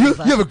we like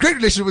Devza. You have a great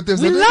relationship with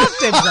Devza. We love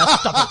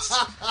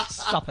Devza.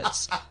 Stop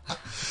it.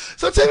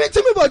 So tell me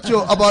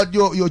about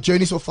your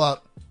journey so far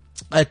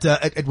at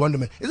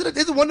Wonderman. Is it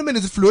Wonderman?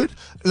 Is it fluid?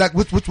 Like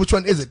which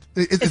one is it?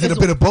 Is it a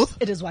bit of both?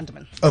 It is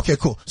Wonderman. Okay,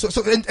 cool. So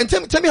and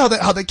tell me how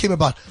that came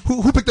about.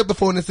 Who picked up the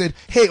phone and said,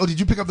 hey, or did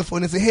you pick up the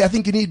phone and say, hey, I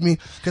think you need me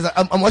because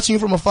I'm watching you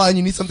from afar and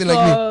you need something like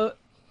me?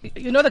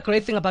 You know the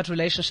great thing about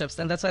relationships,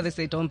 and that's why they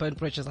say don't burn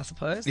bridges, I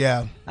suppose.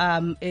 Yeah.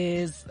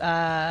 Is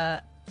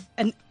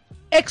an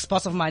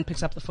ex-boss of mine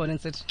picked up the phone and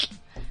said,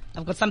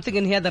 I've got something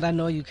in here that I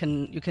know you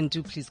can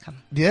do. Please come.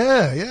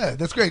 Yeah,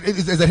 that's great.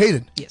 Is that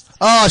Hayden? Yes.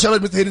 Shout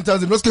out Mr. Hayden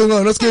Townsend. What's going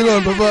on,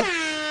 Papa?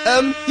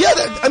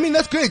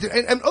 That's great.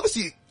 And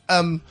obviously,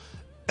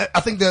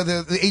 I think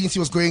the agency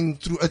was going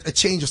through a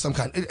change of some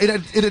kind.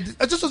 It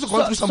just also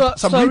gone through some rebrand.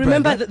 So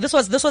remember, this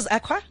was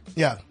Aqua.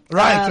 Yeah.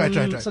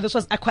 Right. So this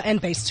was Aqua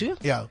and Base 2.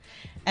 Yeah.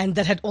 And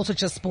that had also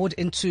just poured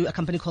into a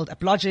company called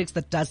AppLogix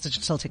that does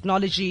digital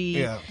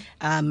technology. Yeah.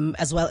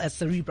 As well as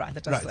Cerebra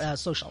that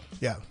does social.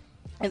 Yeah.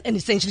 and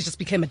essentially just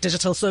became a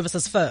digital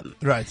services firm.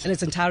 Right. In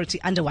its entirety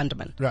under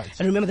Wonderman. Right.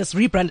 And remember, this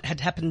rebrand had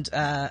happened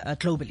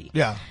globally.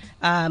 Yeah.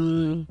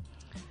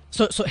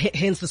 So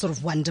hence the sort of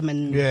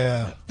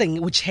Wonderman thing,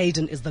 which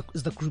Hayden is the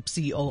group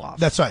CEO of.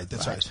 That's right.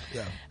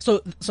 Yeah.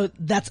 So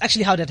that's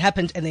actually how that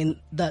happened, and then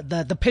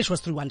the pitch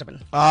was through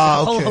Wonderman.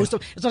 Ah, a whole okay. host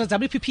of, it's not a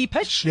WPP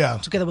pitch. Yeah.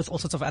 Together with all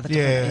sorts of other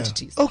different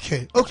entities.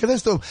 Okay,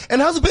 that's dope.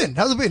 And how's it been?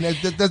 Does it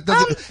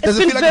It's feel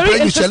been like a very brand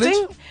new interesting.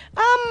 challenge?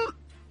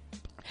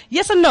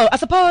 Yes and no. I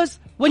suppose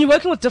when you're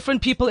working with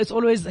different people, it's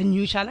always a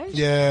new challenge.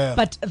 Yeah.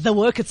 But the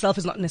work itself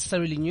is not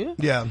necessarily new.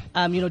 Yeah.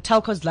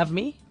 Telcos love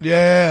me.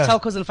 Yeah.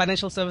 Telcos and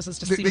financial services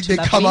just seem to they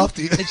love come me.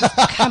 after you. They just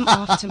come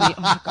after me.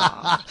 Oh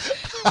my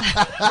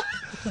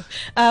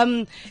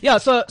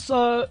God.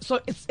 So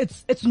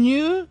it's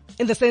new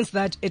in the sense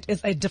that it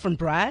is a different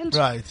brand.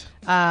 Right.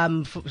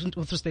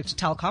 With respect to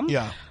Telkom.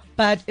 Yeah.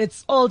 But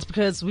it's old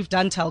because we've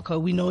done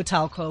telco, we know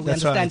telco, we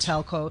understand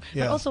telco,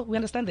 Yeah. but also we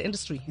understand the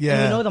industry. Yeah.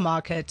 And we know the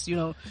market.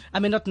 I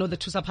may not know the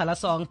Tusapala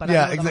song, but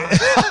Yeah, I know exactly.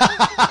 the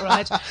market,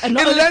 right? And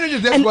In the language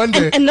of death one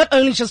day. and not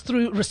only just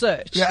through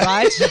research,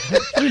 right?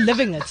 Through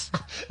living it.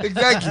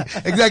 Exactly.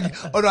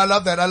 Oh no, I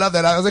love that. I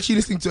was actually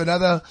listening to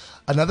another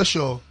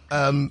show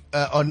on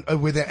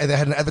where they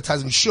had an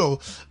advertising show,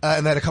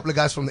 and they had a couple of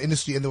guys from the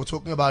industry, and they were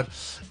talking about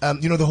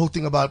the whole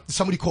thing about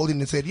somebody called in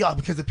and said,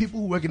 because the people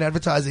who work in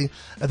advertising,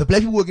 the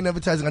black people who work in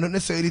advertising are not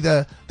necessarily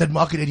that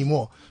market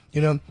anymore.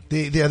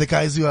 They are the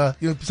guys who are,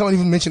 someone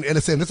even mentioned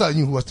LSM. That's how I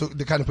knew who was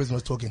the kind of person who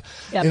was talking.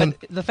 Yeah, but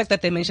the fact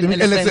that they mentioned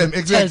LSM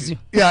exactly. tells you.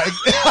 Yeah.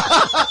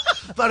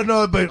 But I don't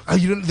know, but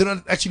they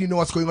don't actually know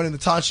what's going on in the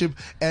township,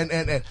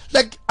 and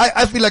like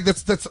I feel like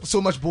that's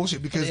so much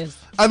bullshit, because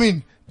I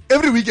mean,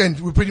 every weekend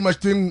we're pretty much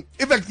doing.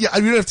 In fact, we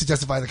don't have to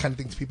justify the kind of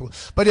thing to people.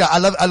 But yeah, I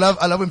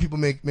love when people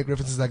make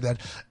references like that.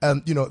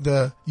 You're not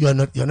the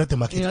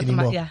market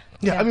anymore.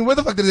 Yeah. I mean, where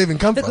the fuck did they even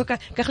come from?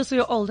 Kagiso,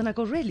 you're old, and I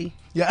go, really?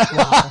 Yeah.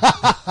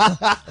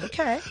 Wow.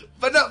 Okay.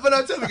 But now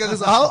tell me,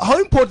 Kagiso, how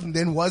important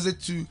then was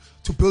it to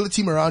build a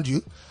team around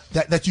you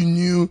that you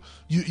knew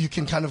you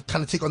can kind of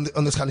take on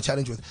this kind of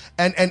challenge with,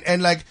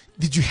 and like,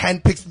 did you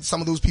handpick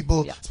some of those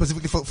people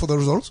specifically for the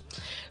results?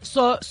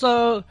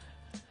 So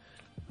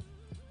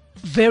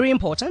very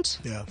important.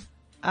 Yeah.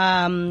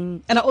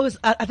 And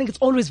I think it's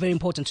always very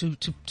important to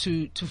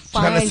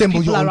find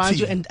people around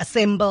you and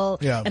assemble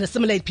and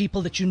assimilate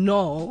people that can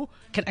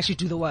actually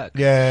do the work.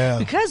 Yeah.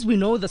 Because we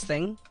know this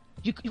thing,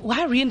 why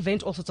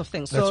reinvent all sorts of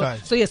things? That's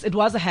right. So yes, it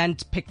was a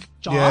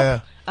hand-picked job.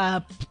 Yeah.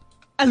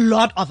 A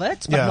lot of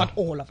it, but not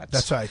all of it.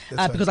 That's right.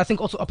 Because I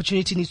think also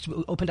opportunity needs to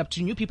be opened up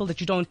to new people that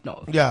you don't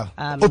know. Yeah.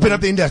 Open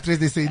up the industry,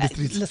 they say in the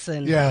streets.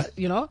 Listen. Yeah.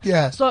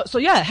 Yeah. So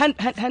yeah,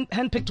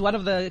 hand-picked one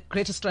of the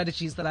greatest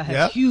strategies that I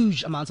have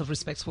huge amounts of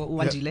respect for,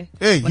 Wandile.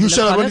 Hey, you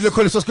shout out Wandile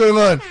Collins, what's going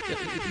on?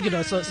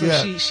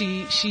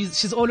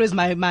 She's always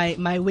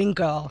my wing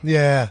girl.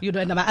 Yeah.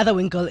 And my other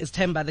wing girl is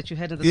Temba that you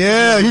had in the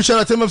you shout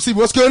out Temba MC,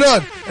 what's going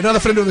on? Another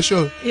friend of the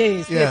show.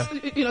 Yes.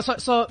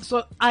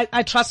 So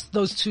I trust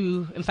those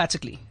two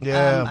emphatically.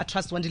 Yeah. I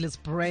trust Wandile's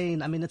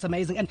brain. I mean, it's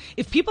amazing. And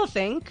if people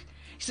think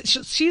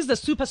she's the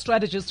super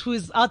strategist who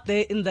is out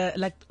there in the,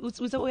 like, there's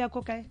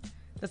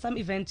some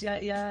event,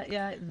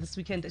 this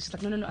weekend. She's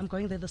like, no, I'm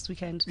going there this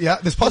weekend. Yeah,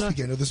 this past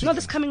weekend or this weekend? No,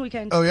 this coming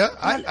weekend. Oh, yeah?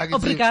 I can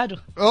Obrigado.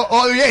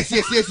 Oh, yes.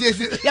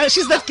 Yeah,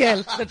 she's that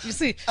girl that you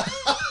see.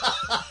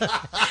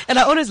 And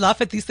I always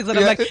laugh at these things, and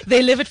I'm like,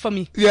 they live it for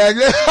me. Yeah,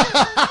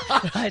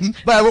 right.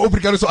 But I'm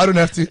obrigado, so I don't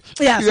have to.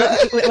 Yeah.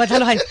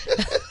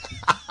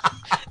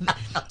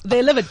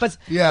 They live it, but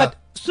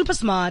super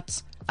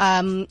smart.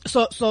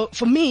 So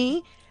for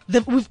me,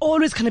 we've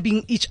always kind of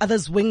been each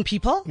other's wing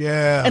people.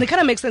 Yeah. And it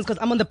kind of makes sense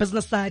because I'm on the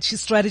business side,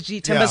 she's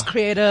strategy, Temba's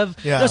creative.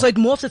 Yeah. So it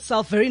morphs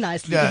itself very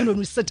nicely, even when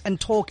we sit and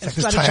talk and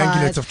strategize.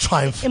 Triangulates of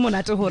triumph.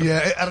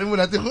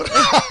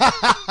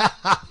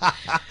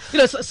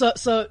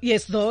 So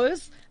yes,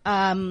 those.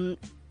 And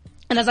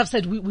as I've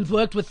said, we've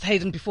worked with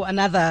Hayden before.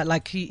 Another,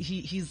 like,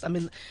 he's, I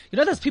mean,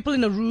 there's people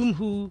in a room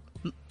who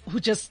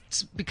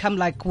just become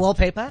like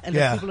wallpaper, and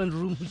there's people in the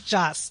room who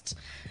just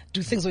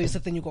do things where you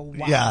sit there and you go,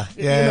 wow.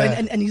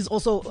 Yeah. And he's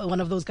also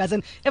one of those guys.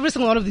 And every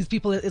single one of these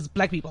people is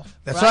black people.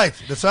 That's right.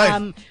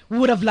 We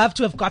would have loved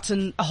to have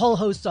gotten a whole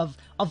host of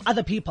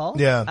other people.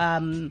 Yeah.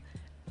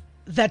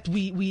 That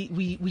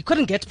we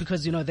couldn't get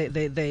because,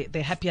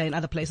 they're happier in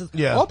other places.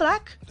 Yeah. All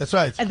black. That's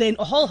right. And then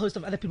a whole host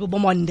of other people.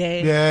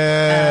 Bomonde.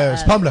 Yeah.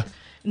 Spamla.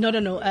 No.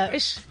 Monde,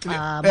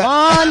 Pamela.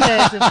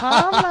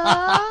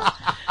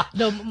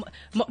 No,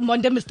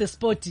 Monde Mr.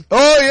 Sporty.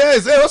 Oh,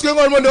 yes. Hey, what's going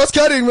on, Monde? What's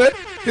cutting, man?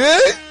 Yeah.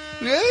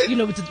 We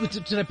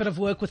did a bit of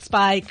work with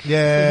Spike.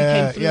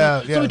 Yeah.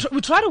 So we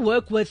try to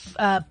work with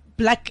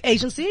black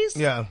agencies.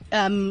 Yeah.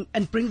 And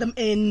bring them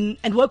in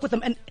and work with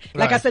them. And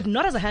like I said,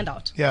 not as a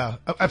handout. Yeah,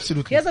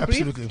 absolutely. Here's a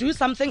brief, do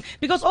something.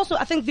 Because also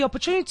I think the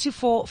opportunity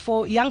for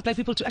young black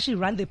people to actually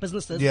run their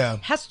businesses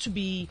has to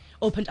be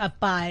opened up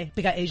by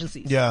bigger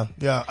agencies. Yeah,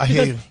 I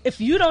hear you. If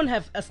you don't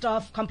have a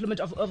staff complement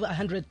of over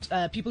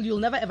 100 people, you'll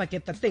never ever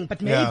get that thing.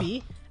 But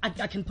maybe I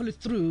can pull it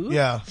through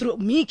through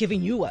me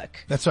giving you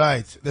work. That's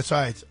right.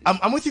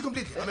 I'm with you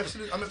completely. I'm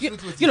absolutely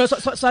with you. You know,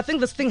 so I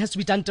think this thing has to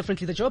be done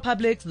differently. The Joe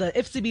Publics, the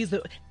FCBs,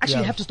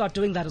 actually have to start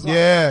doing that as well.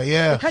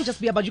 Yeah. It can't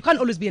just be about, you can't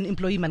always be an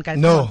employee, man, guys.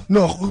 No.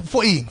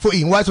 For Ian.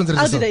 Why don't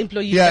I'll be the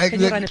employee. Yeah, can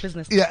you run a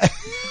business? Yeah.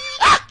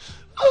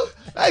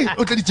 Hey,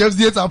 okay, the Jeff's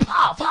theater.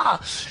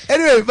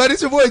 Anyway, but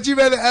it's your boy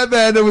G-Man the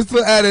Ad-Man, and we're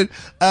still at it.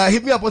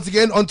 Hit me up once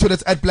again on Twitter.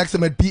 It's at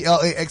Blaxem, at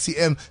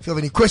BLAXEM. If you have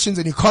any questions,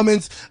 any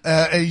comments,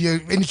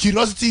 any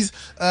curiosities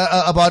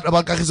about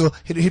Kagiso,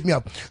 hit me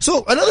up.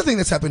 So another thing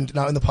that's happened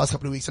now in the past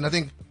couple of weeks, and I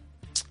think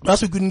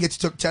last week we didn't get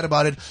to chat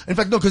about it. In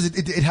fact, no, because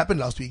it happened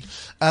last week.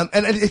 And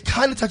it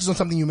kind of touches on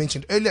something you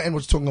mentioned earlier and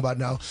what you're talking about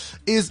now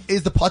is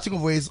the parting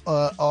of ways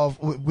of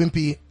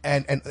Wimpy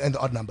and the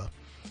Odd Number.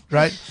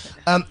 Right?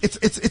 It's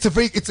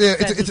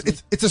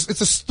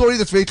a story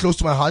that's very close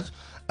to my heart.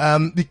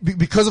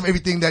 Because of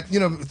everything that, you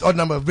know, Odd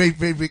Number, very,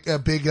 very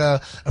big, a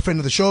friend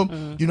of the show,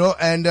 you know,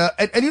 and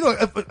you know,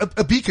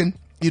 a beacon,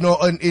 you know,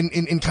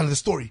 in kind of the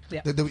story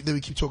that we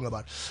keep talking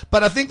about.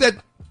 But I think that,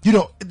 you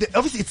know,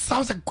 obviously it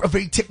sounds like a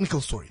very technical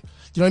story.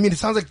 You know what I mean? It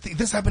sounds like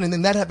this happened and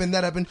then that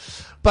happened.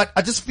 But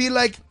I just feel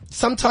like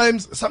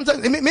sometimes,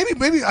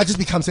 maybe I just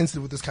become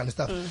sensitive with this kind of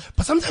stuff.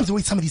 But sometimes the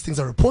way some of these things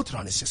are reported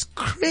on is just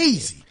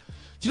crazy.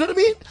 Do you know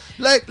what I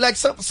mean? Like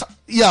some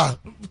yeah.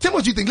 Tell me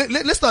what you think.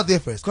 Let's start there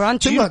first.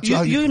 Grant,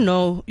 you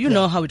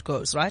know how it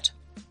goes, right?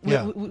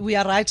 We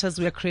are writers,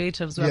 we are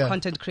creatives, we are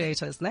content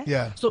creators, ne?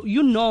 Yeah. So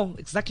you know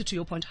exactly to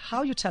your point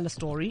how you tell a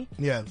story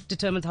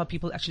determines how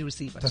people actually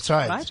receive it. That's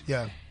right. Right?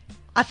 Yeah.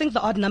 I think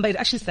the Odd Number, it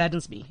actually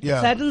saddens me.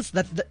 Yeah.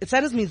 It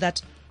saddens me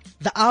that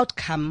the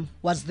outcome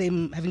was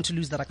them having to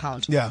lose that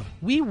account. Yeah.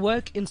 We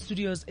work in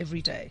studios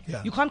every day.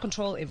 Yeah. You can't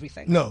control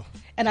everything. No.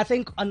 And I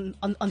think on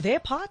their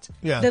part,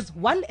 there's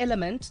one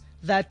element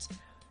that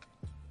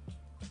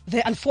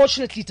they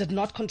unfortunately did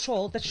not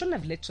control that shouldn't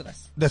have led to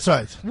this. That's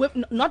right.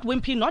 Not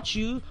Wimpy, not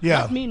you,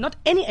 not me, not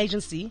any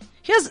agency.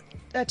 Here's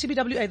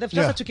TBWA. They've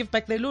just had to give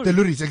back their Luris. The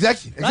Luris,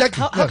 exactly. Right?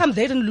 How come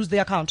they didn't lose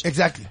their account?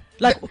 Exactly.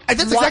 Like,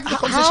 that's exactly the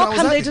conversation how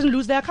come they didn't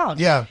lose their account?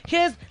 Yeah.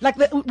 Here's, like,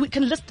 we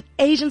can list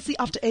agency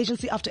after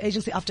agency after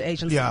agency after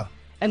agency. Yeah.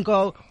 And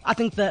go, I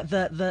think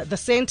the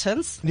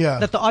sentence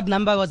that the Odd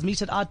Number was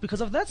meted out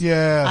because of this,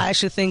 I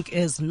actually think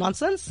is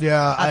nonsense.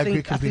 Yeah, I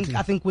agree completely.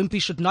 I think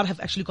Wimpy should not have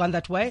actually gone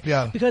that way.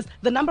 Yeah. Because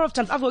the number of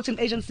times I've worked in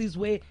agencies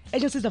where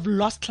agencies have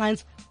lost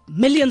clients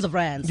millions of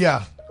rands.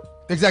 Yeah.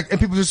 Exactly. And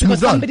people just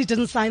because moved on. Somebody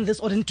didn't sign this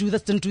or didn't do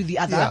this, didn't do the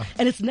other. Yeah.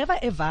 And it's never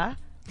ever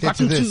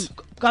gotten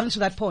to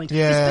that point.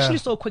 Yeah. Especially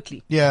so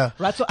quickly. Yeah.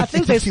 Right. So I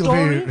think their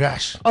story. Very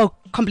rash. Oh,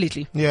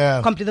 completely.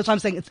 Yeah. Completely. That's why I'm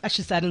saying it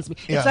actually saddens me.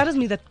 It saddens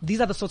me that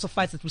these are the sorts of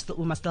fights that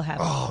we must still have.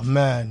 Oh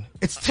man,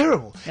 it's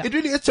terrible. Yeah. It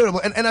really is terrible.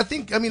 And I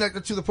think, I mean,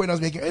 like, to the point I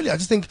was making earlier, I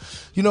just think,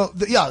 you know,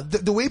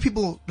 the way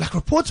people like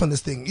report on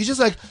this thing, you just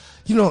like,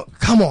 you know,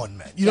 come on,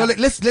 man. You know, like,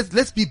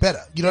 let's be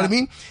better. You know what I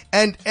mean?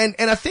 And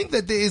I think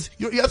that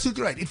you're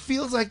absolutely right. It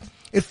feels like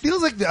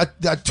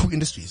there are two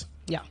industries.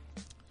 Yeah.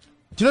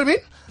 Do you know what I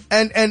mean?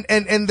 And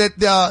that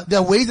there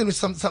are ways in which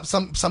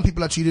some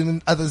people are treated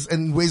and others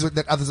in ways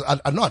that others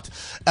are not.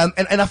 And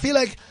I feel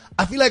like,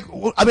 I mean,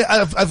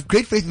 I have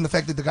great faith in the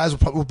fact that the guys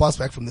will bounce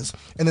back from this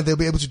and that they'll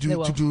be able to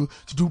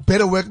do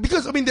better work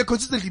because, I mean, they've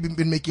consistently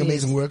been making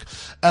amazing work.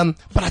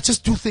 But I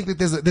just do think that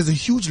there's a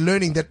huge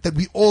learning that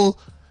we all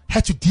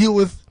had to deal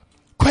with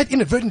quite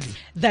inadvertently.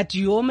 That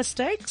your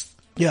mistakes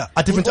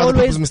are different to other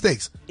people's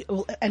mistakes.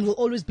 And will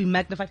always be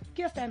magnified.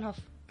 Kia Steinhoff.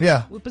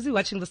 Yeah. We're busy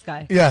watching this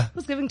guy. Yeah.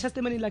 Who's giving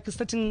testimony like he's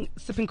sitting,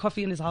 sipping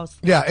coffee in his house.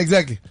 Yeah,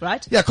 exactly.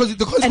 Right? Yeah, because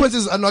the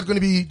consequences are not going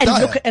to be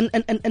dire.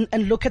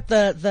 Look at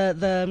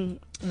the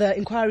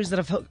inquiries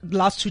that have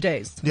last 2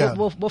 days. Yeah.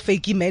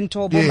 Fakey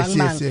mentor,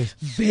 yes.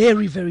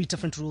 Very, very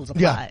different rules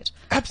applied.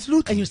 Yeah,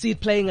 absolutely. And you see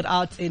it playing it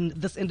out in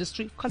this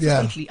industry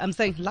consistently. I'm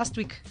saying last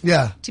week.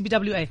 Yeah.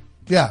 TBWA.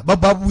 Yeah, but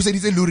Babu said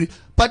he's a Luri.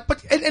 But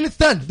it's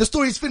done. The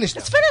story is finished.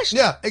 It's finished.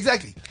 Yeah,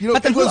 exactly. You know,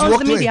 but then who owns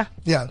the media?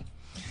 Yeah.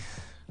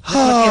 Let's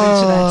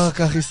not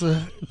get into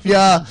that.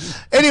 Yeah.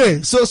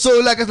 Anyway, so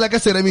like I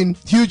said, I mean,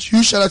 huge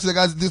shout out to the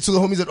guys, to the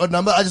homies at Odd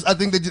Number. I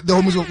think that the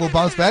homies will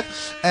bounce back,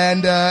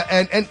 and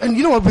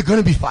you know what, we're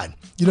gonna be fine.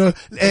 You know,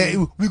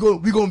 we're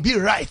gonna be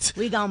right.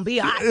 We're gonna be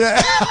right.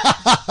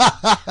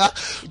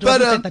 You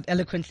don't say that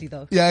eloquently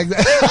though. Yeah,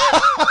 exactly.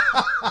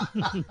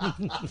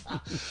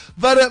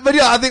 but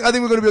yeah, I think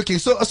we're gonna be okay.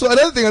 So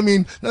another thing, I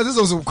mean, now this is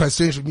also quite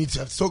strange for me to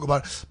have to talk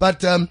about,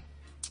 but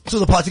so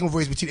the parting of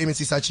ways between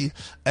MNC Sachi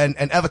and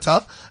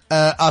Avatar,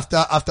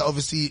 after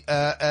obviously,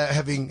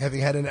 having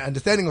had an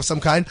understanding of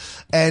some kind.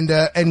 And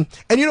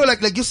you know,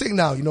 like you're saying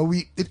now, you know,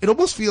 it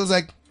almost feels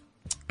like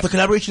the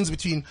collaborations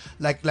between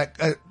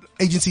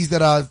agencies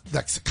that are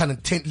like kind of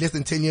less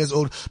than 10 years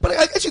old. But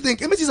I actually think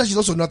MNC Sachi is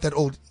also not that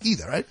old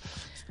either, right?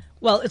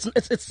 Well,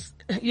 it's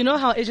you know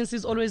how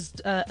agencies always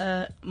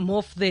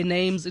morph their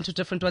names into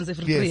different ones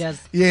every 3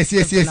 years. Yes.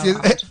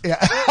 Yeah.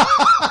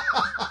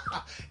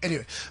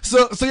 Anyway,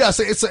 so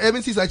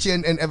MNC Saatchi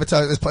and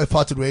Avatar is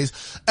parted ways.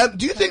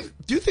 Do you think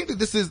that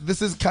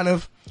this is kind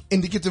of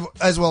indicative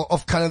as well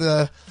of kind of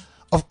the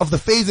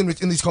phase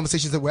in these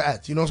conversations that we're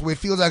at? You know, where it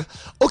feels like,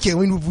 okay,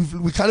 we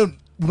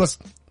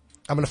must.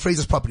 I'm going to phrase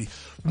this properly.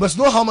 We must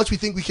know how much we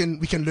think we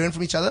can learn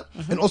from each other,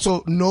 and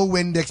also know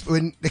when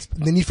the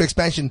need for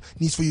expansion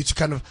needs for you to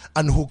kind of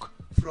unhook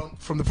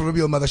from the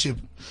proverbial mothership.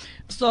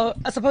 So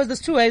I suppose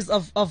there's two ways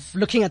of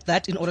looking at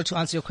that in order to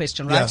answer your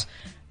question, right? Yeah.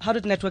 How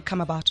did Network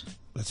come about?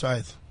 That's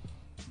right.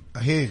 I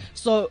hear you.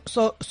 So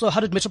how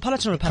did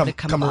Metropolitan Republic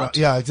come about?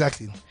 Yeah,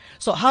 exactly.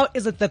 So how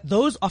is it that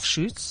those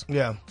offshoots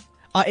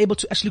are able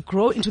to actually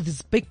grow into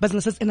these big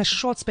businesses in a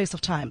short space of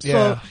time?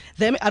 So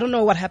I don't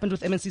know what happened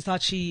with MNC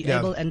Saatchi,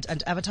 Able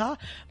and Avatar,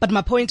 but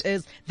my point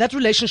is that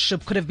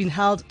relationship could have been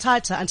held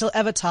tighter until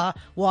Avatar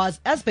was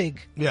as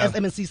big as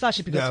MNC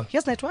Saatchi, because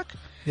here's Network.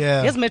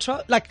 Yeah. Here's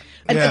Metro.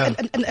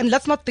 And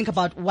let's not think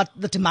about what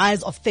the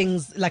demise of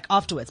things like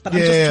afterwards, but I'm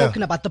just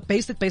talking about the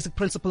basic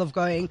principle of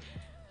going,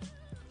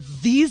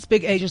 these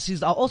big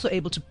agencies are also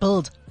able to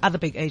build other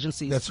big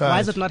agencies. That's right. Why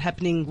is it not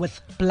happening with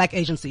black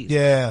agencies?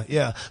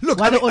 Yeah. Look,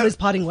 why are they always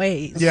parting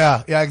ways?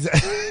 Yeah,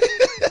 exactly.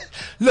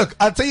 Look,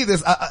 I'll tell you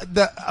this,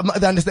 the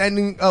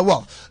understanding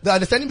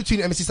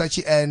between MNC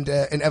Saatchi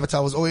and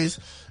Avatar was always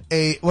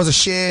a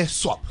share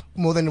swap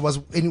more than it was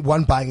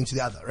one buying into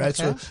the other, right?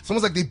 Okay. So it's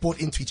almost like they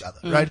bought into each other,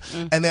 right?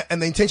 And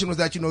the intention was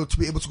that, to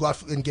be able to go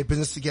out and get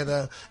business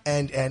together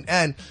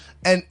and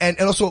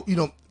also,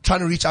 trying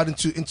to reach out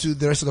into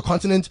the rest of the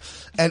continent,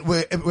 and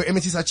where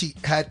MNC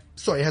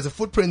Saatchi has a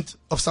footprint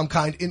of some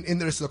kind in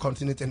the rest of the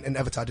continent, and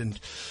Avatar didn't.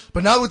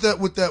 But now with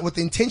the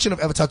intention of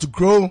Avatar to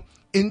grow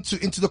into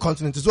the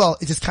continent as well,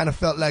 it just kind of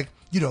felt like,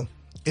 it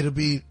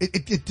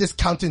just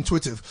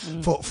counterintuitive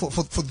for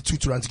the two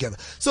to run together.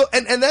 So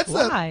and that's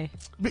why.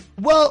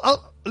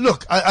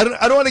 Look, I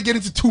don't want to get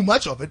into too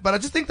much of it, but I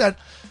just think that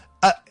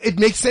it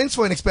makes sense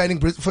for an expanding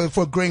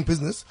for a growing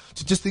business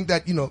to just think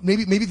that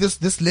maybe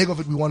this leg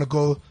of it we want to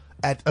go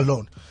at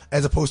alone,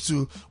 as opposed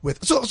to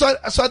with. So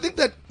I think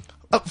that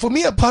for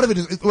me, a part of it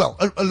is,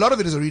 a lot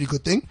of it is a really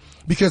good thing,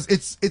 because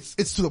it's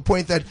to the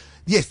point that,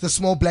 yes, the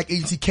small black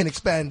agency can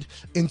expand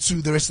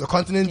into the rest of the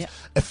continent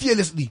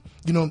fearlessly,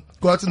 go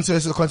out into the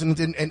rest of the continent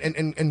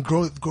and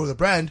grow the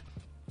brand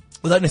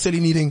without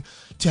necessarily needing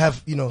to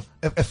have,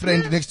 a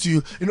friend next to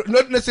you,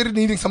 not necessarily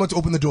needing someone to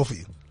open the door for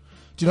you.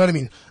 Do you know what I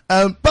mean?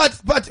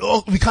 But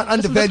we can't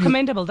undervalue. That's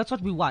commendable. That's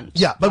what we want.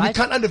 Yeah, but we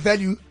can't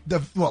undervalue the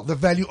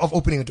value of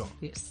opening a door.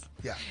 Yes.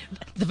 Yeah.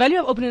 The value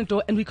of opening a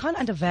door, and we can't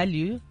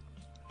undervalue.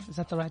 Is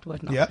that the right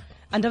word now? Yeah.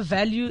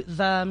 Undervalue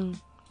the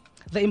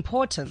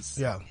importance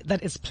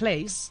that is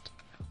placed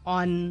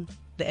on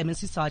the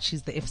MNC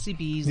Saatchis, the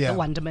FCBs, the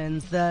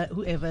Wondermans, the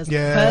whoever's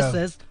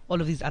versus all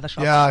of these other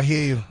shops. Yeah, I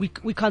hear you. We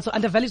can't. So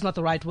undervalue is not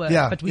the right word.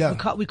 But we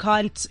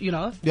can't.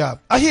 Yeah,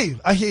 I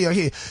hear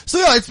you. So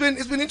it's been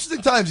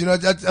interesting times.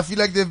 I feel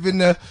like they've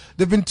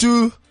been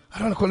two. I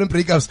don't want to call them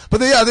breakups,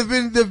 but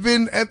they've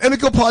been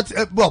amicable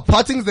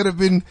partings that have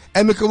been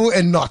amicable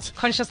and not.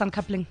 Conscious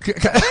uncoupling. Hey,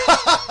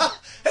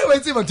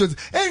 that's how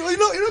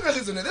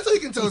you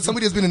can tell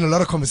somebody has been in a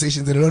lot of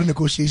conversations and a lot of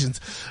negotiations,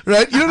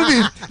 right? You know what I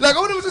mean? Like, I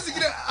want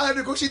to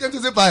negotiate them to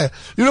zip by,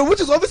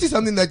 which is obviously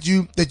something that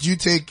you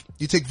take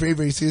very,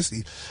 very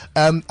seriously.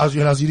 I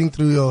was reading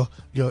through your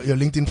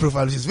LinkedIn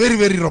profile, which is very,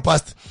 very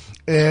robust.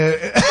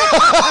 Hella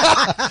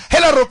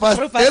robust.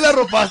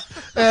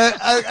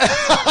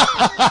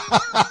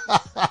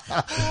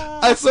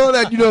 I saw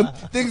that,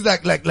 things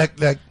like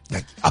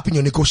upping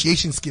your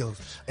negotiation skills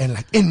and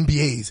like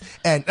MBAs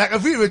and like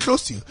I'm really, very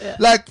close to you. Yeah.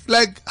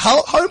 Like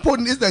how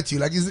important is that to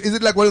you? Like, is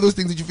it like one of those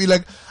things that you feel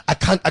like I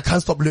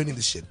can't stop learning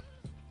this shit?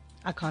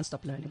 I can't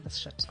stop learning this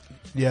shit.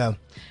 Yeah.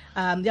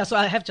 So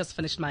I have just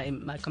finished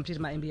completed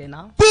my MBA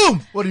now.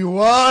 Boom! What do you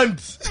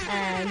want?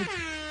 And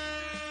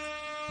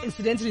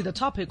incidentally, the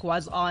topic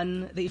was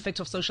on the effect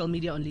of social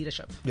media on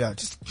leadership. Yeah,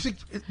 just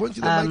point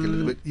to the mic a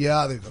little bit.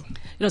 Yeah, there you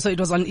go. So it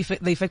was on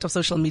the effect of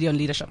social media on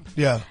leadership.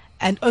 Yeah.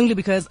 And only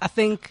because I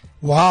think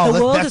the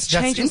world is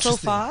changing so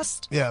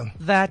fast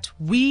that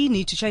we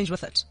need to change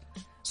with it.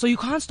 So you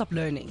can't stop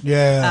learning.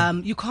 Yeah.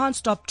 You can't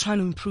stop trying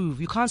to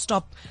improve. You can't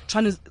stop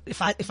trying to, if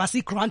I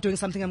see Grant doing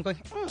something, I'm going,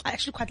 I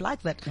actually quite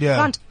like that. Yeah.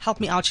 Grant, help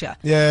me out here.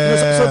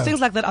 Yeah. So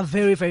things like that are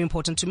very, very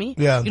important to me.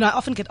 Yeah. I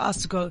often get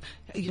asked to go,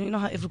 you know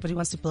how everybody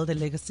wants to build a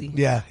legacy.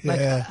 Yeah.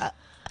 I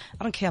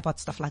don't care about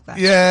stuff like that.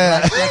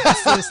 Yeah. Like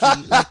seriously.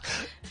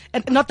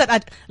 And not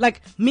that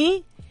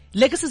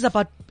legacy is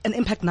about an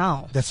impact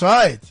now. That's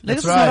right.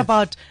 Legacy is not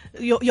about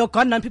you're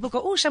gone now and people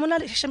go, oh, she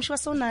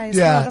was so nice.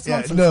 Yeah, that's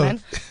nonsense, man.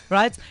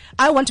 Right?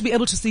 I want to be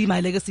able to see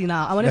my legacy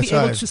now. I want to be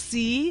able to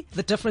see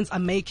the difference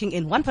I'm making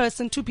in one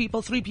person, two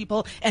people, three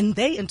people, and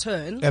they in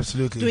turn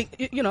absolutely doing,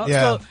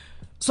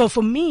 So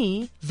for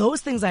me, those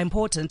things are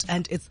important,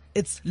 and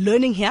it's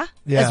learning here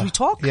as we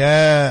talk,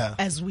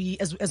 as we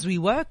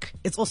work.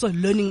 It's also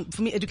learning.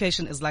 For me,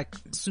 education is like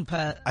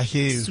super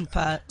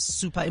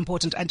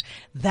important, and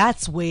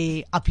that's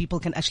where our people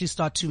can actually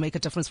start to make a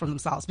difference for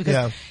themselves.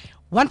 Because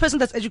one person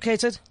that's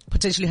educated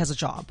potentially has a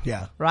job,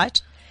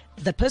 right?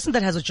 that person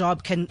that has a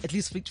job can at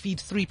least feed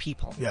 3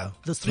 people. Yeah.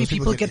 Those 3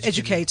 people get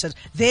educated.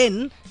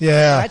 Then,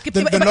 right?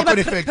 The knock-on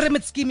effect.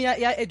 Pyramid scheme,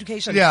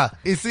 education. Yeah.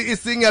 It's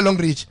seeing a long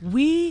reach.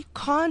 We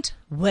can't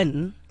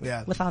win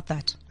Yeah. without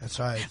that. That's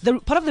right.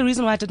 Part of the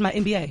reason why I did my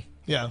MBA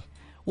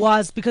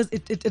was because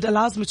it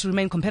allows me to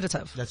remain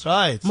competitive. That's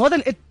right. More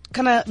than it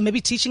kind of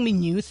maybe teaching me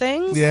new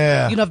things.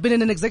 Yeah. You know, I've been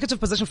in an executive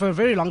position for a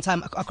very long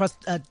time across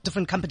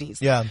different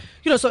companies. Yeah.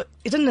 You know, so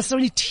it didn't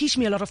necessarily teach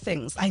me a lot of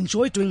things. I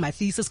enjoyed doing my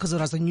thesis because it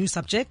was a new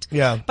subject.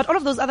 Yeah. But all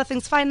of those other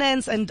things,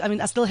 finance, and I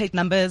mean, I still hate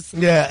numbers.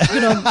 Yeah. You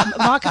know,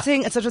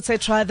 marketing, et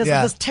cetera.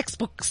 There's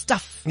textbook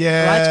stuff.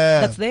 Yeah. Right?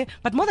 That's there.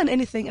 But more than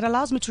anything, it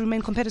allows me to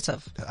remain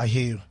competitive. I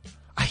hear you.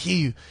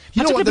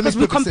 You know what? Because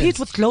we compete sense.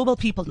 with global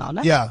people now,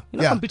 no? Yeah.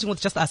 You're not competing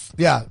with just us.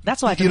 Yeah.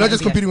 That's why I can You're not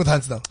just competing with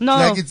Hans now. No.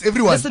 Like it's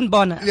everyone. Listen,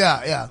 Bonner.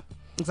 Yeah.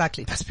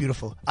 Exactly. That's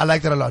beautiful. I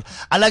like that a lot.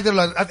 I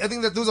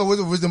think that those are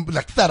words of wisdom,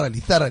 like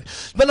thoroughly.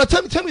 But now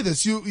tell me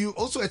this. You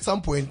also at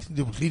some point,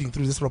 leading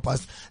through this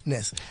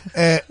robustness,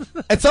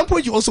 at some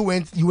point you also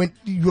you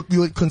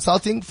were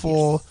consulting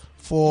for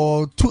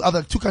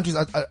two countries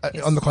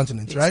on the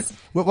continent, right?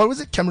 What was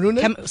it? Cameroon?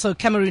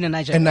 Cameroon and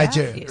Nigeria. And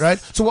Nigeria, right?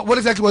 So what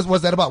exactly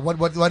was that about? What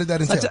did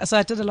that entail? So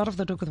I did a lot of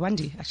the work with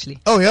Wendy, actually.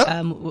 Oh,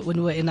 yeah? When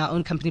we were in our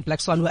own company,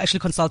 Black Swan, we were actually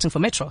consulting for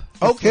Metro.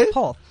 Okay. With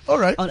Paul. All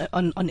right.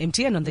 On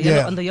MTN,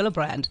 on the yellow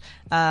brand.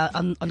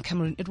 On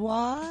Cameroon. It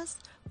was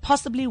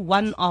possibly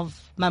one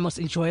of my most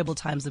enjoyable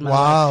times in my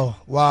life.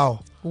 Wow.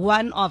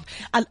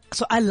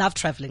 So I love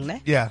traveling,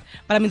 ne? Yeah.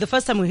 But I mean, the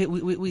first time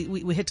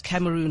we hit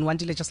Cameroon, one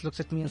dealer just looked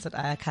at me and said,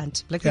 I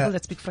can't. Black people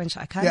that speak French,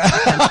 I can't.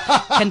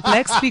 Can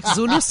black speak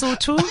Zulu so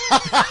too?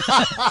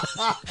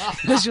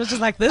 Because she was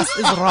just like, this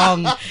is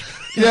wrong.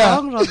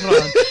 Wrong.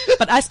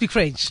 But I speak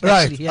French,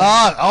 actually.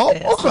 Right.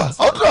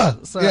 Okay.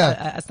 So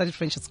I studied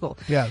French at school.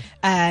 Yeah.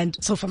 And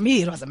so for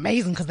me, it was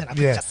amazing because then I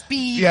could just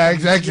speak. Yeah,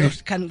 exactly.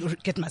 Can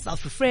get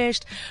myself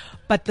refreshed.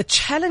 But the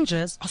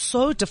challenges are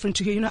so different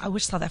to here. You know, I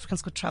wish South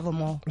Africans could travel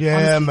more.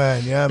 Yeah, honestly.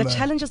 man. The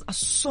challenges are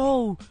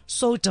so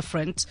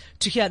different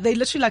to here. They're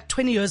literally like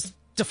 20 years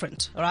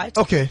different, all right?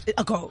 Okay.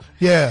 Ago.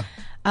 Yeah.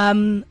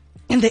 And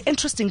they're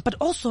interesting, but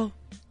also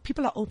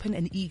people are open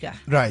and eager.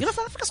 Right. You know,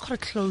 South Africa's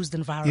quite a closed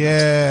environment.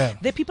 Yeah.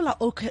 Their people are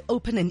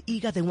open and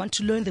eager. They want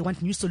to learn. They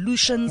want new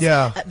solutions.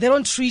 Yeah. They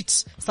don't treat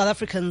South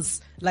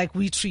Africans like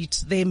we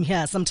treat them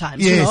here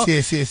sometimes. Yes, you know?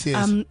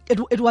 yes.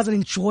 It was an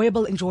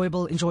enjoyable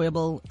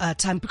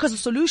time because the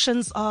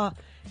solutions are,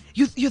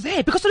 you're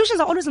there because solutions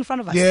are always in front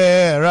of us.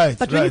 Yeah, right.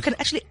 But when you can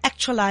actually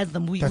actualize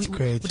them, That's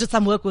great. We did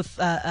some work with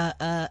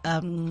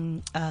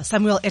Samuel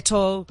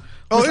Eto'o.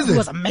 Who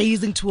was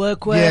amazing to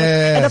work with.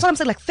 Yeah. And that's what I'm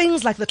saying, like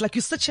things like that. Like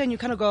you sit here and you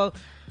kind of go,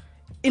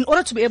 in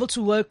order to be able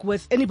to work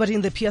with anybody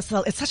in the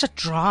PSL, it's such a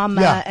drama.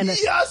 Yeah. And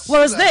Yes.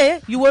 whereas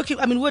there, you're working,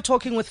 I mean, we're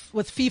talking with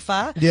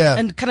FIFA. Yeah.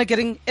 And kind of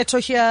getting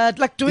Eto'o here,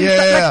 like doing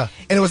stuff. Yeah. Like,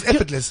 And it was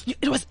effortless.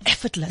 It was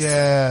effortless.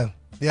 Yeah.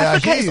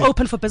 Africa is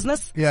open for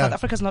business. Yeah. South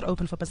Africa is not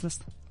open for business.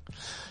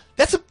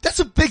 That's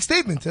a big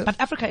statement, huh? But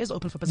Africa is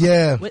open for business.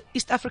 Yeah.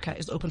 East Africa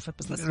is open for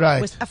business.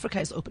 Right. West Africa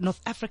is open. North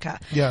Africa.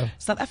 Yeah.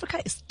 South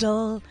Africa is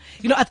still,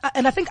 you know,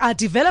 and I think our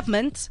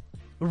development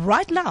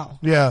right now,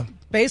 Yeah.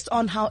 based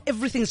on how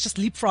everything is just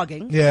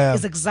leapfrogging,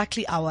 is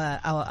exactly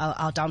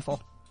our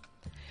downfall.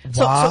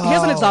 So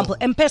here's an example.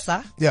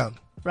 M-Pesa,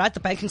 right? The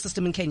banking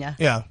system in Kenya.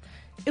 Yeah.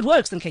 It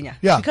works in Kenya.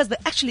 Yeah. Because there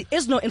actually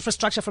is no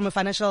infrastructure from a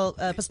financial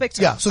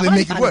perspective. Yeah, so they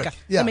make it work.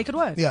 Yeah. They make it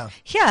work. Yeah.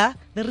 Here,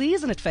 the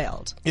reason it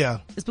failed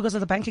is because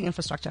of the banking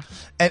infrastructure.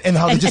 And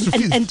how they just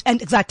refused.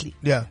 And exactly.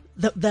 Yeah.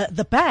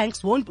 The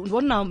banks won't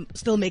now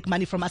still make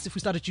money from us if we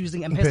started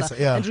using M-Pesa.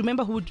 And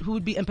remember who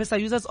would be M-Pesa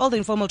users? All the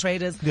informal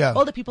traders. Yeah.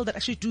 All the people that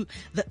actually do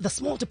the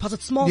small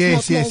deposits, small,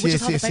 which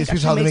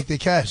is how they make their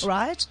cash.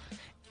 Right?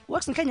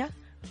 Works in Kenya.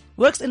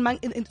 Works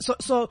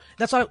so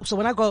that's why. So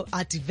when I go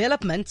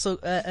development, so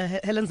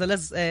Helen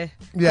Zeller's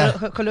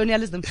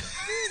colonialism.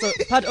 So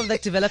part of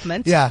that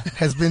development,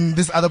 has been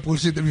this other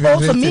bullshit that we've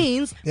also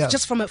means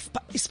just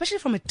especially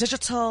from a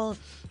digital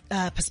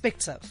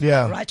perspective,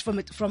 right?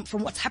 From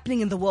what's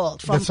happening in the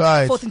world, from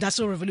Fourth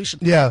Industrial Revolution,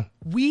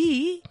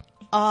 we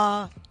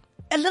are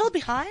a little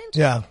behind.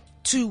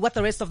 To what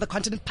the rest of the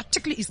continent,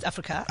 particularly East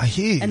Africa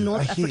and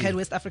North Africa and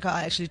West Africa, are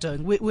actually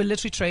doing. We're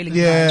literally trailing.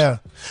 Yeah.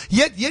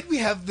 Yet we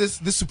have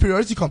this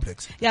superiority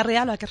complex. Yeah,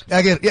 real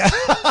again. Yeah.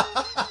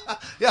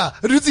 Yeah.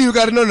 Ruti, you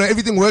gotta know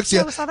everything works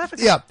here. South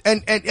Africa. Yeah.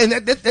 And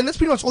that's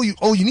pretty much all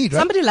you need, right?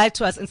 Somebody lied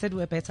to us and said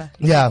we're better.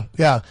 Yeah.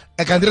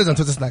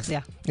 Snacks.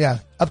 Yeah.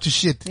 Up to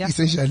shit,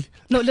 essentially.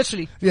 No,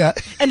 literally. Yeah.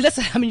 And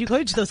listen, I mean, you go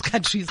into those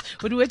countries.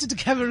 When we went into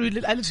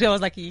Cameroon, I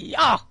was like,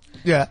 yeah.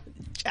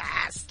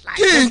 Just like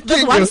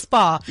there's one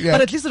spa,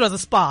 but at least it was a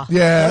spa.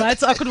 Yeah. Right?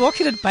 So I could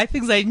walk in and buy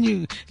things I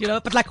knew,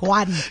 but like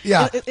one.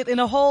 Yeah. In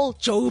a whole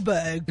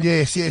Joburg.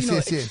 Yes.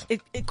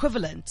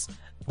 Equivalent.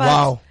 But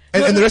wow.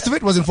 And the rest of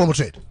it was informal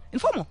trade?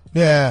 Informal.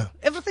 Yeah.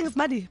 Everything is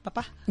money,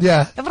 Papa.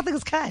 Yeah. Everything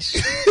is cash.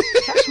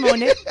 Cash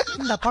money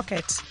in the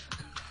pocket.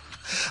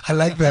 I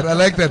like that.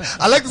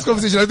 I like this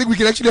conversation. I think we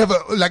can actually have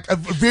a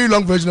very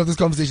long version of this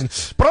conversation.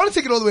 But I want to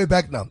take it all the way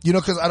back now,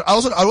 because I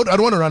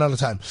don't want to run out of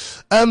time.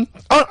 I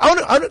want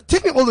to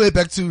take me all the way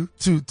back to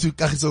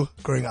Kagiso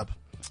growing up,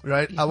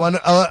 right? I want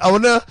to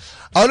know.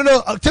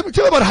 Tell me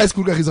about high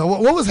school Kagiso.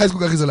 What was high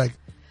school Kagiso like?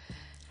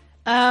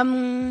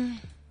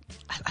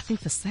 I think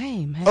the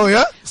same. Hey? Oh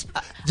yeah,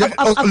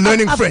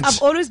 learning French.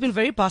 I've always been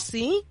very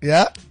bossy.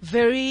 Yeah,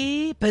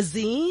 very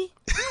busy.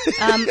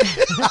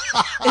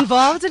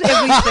 Involved in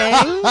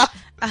everything.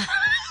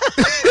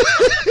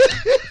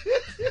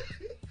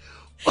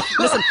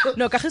 Listen,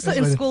 no, Kagiso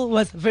in school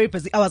was very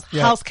busy. I was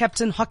house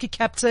captain, hockey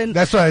captain.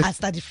 That's right. I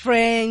studied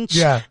French.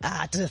 Yeah.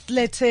 I did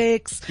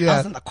athletics. Yeah. I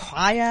was in the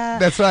choir.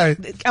 That's right.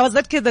 I was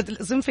that kid that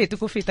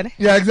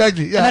Yeah,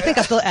 exactly. Yeah. And I think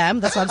I still am.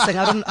 That's what I'm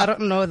saying. I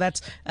don't know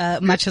that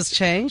much has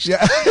changed.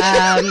 Yeah.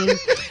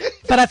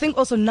 But I think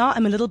also now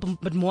I'm a little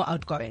bit more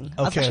outgoing. Okay.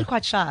 I was actually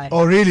quite shy.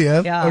 Oh, really?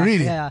 Yeah. Oh,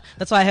 really? Yeah.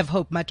 That's why I have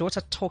hope. My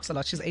daughter talks a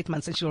lot. She's 8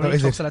 months and she already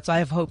talks a lot. So I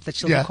have hope that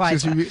she'll be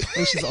quieter when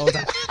she's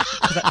older.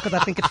 Because I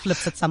think it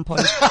flips at some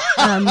point.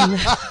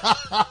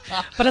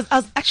 But I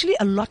was actually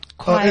a lot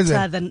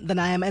quieter than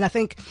I am. And I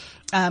think,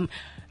 and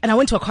I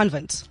went to a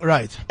convent.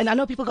 Right. And I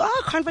know people go,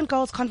 convent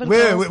girls.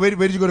 Where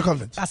did you go to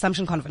convent?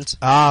 Assumption Convent.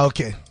 Ah,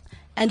 okay.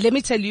 And let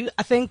me tell you,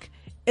 I think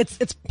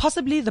it's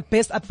possibly the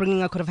best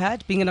upbringing I could have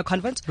had, being in a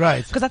convent.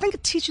 Right. Because I think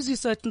it teaches you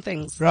certain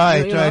things.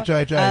 Right.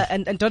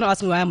 And don't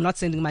ask me why I'm not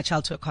sending my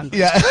child to a convent.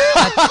 Yeah. But,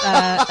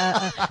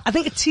 I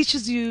think it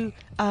teaches you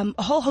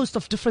a whole host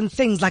of different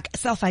things like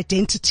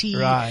self-identity.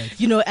 Right.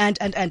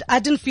 And I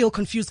didn't feel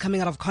confused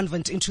coming out of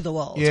convent into the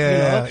world.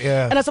 Yeah.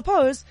 Yeah. And I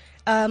suppose,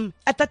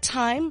 at that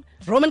time,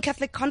 Roman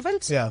Catholic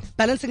convent,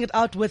 balancing it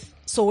out with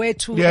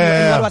Soweto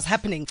and what was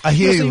happening. I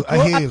hear so you. you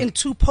grow up in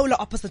two polar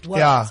opposite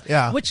worlds.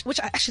 Yeah. Which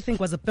I actually think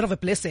was a bit of a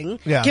blessing,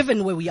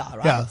 given where we are,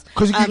 right? Yeah.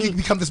 Because you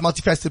become this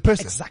multifaceted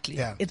person. Exactly.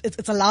 Yeah.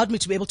 It's allowed me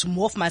to be able to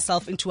morph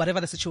myself into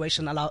whatever the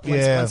situation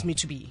wants me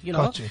to be,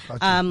 Got you.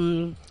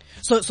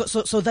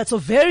 So that's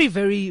very,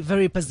 very,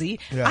 very busy.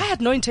 Yeah. I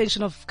had no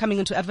intention of coming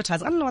into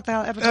advertising. I don't know what the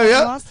hell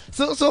advertising was.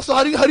 So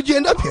how did you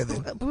end up here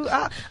then?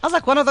 I was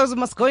like one of those who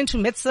must go into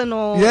medicine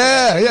or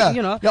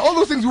all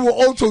those things we were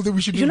all told that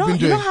we should have been doing.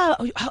 You know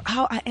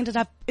how I ended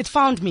up? It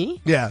found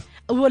me. Yeah.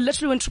 We were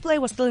literally when AAA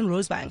was still in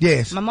Rosebank.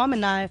 Yes. My mom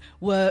and I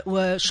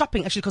were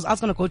shopping actually because I was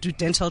going to go do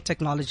dental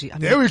technology.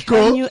 There we go.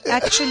 Can you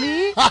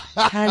actually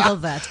handle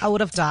that? I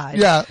would have died.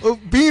 Yeah.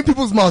 Being in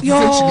people's mouths,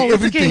 essentially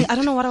everything. I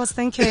don't know what I was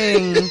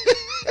thinking.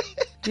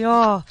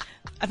 I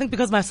think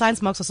because my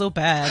science marks were so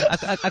bad,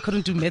 I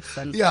couldn't do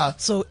medicine. Yeah.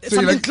 So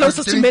something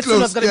closest to medicine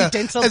was going to be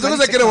dental. As long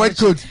as I get a white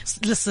coat.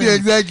 Listen. Yeah,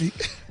 exactly.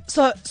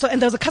 So, and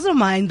there was a cousin of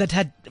mine that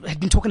had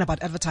been talking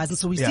about advertising.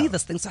 So we see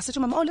this thing. So I said to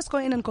Mom, let's go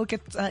in and go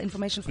get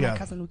information from my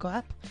cousin. We go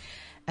up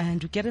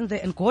and we get in there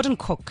and Gordon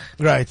Cook.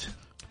 Right.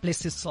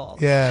 Bless his soul.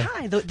 Yeah.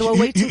 Hi. They were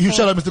waiting You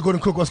shut up, Mr. Gordon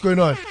Cook. What's going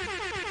on?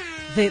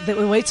 They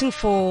were waiting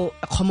for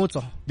a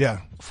Komoto.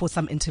 Yeah. For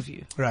some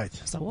interview. Right.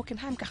 So I walk in,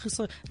 hi,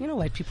 so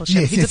white people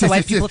chat. He did the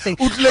white people thing.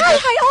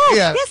 Hi,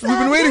 yes, we've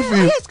been waiting for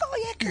you. Yes,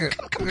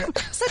 come.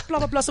 Said blah,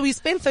 blah, blah. So we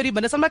spent 30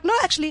 minutes. I'm like, no,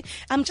 actually,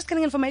 I'm just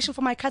getting information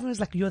from my cousin. He's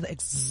like, you're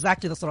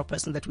exactly the sort of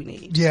person that we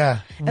need. Yeah.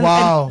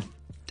 Wow. And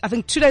I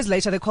think 2 days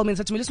later, they called me and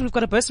said to me, listen, we've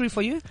got a bursary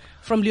for you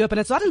from Leo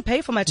Bennett. So I didn't pay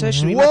for my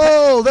tertiary.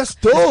 Whoa, that's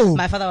dope.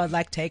 My father was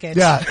like, take it.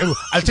 Yeah.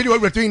 I'll tell you what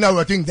we're doing now.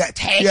 We're doing that.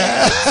 Take it.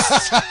 Yeah.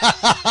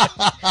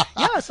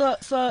 So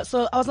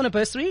I was on a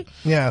bursary.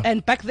 Yeah.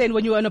 And back then,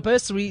 when you were on a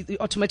bursary, you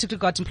automatically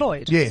got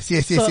employed. Yes.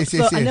 So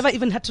I never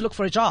even had to look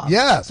for a job.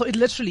 Yeah. So it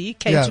literally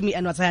came to me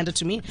and was handed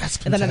to me. That's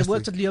fantastic. And then I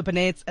worked at Leo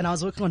Bennett and I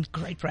was working on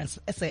great brands,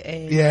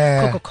 SAA,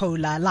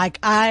 Coca-Cola. Like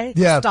I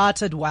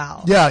started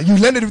well. Yeah. You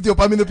landed with your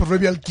palm in the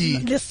proverbial key.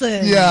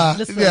 Listen. Yeah.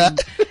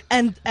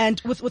 And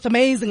with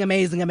amazing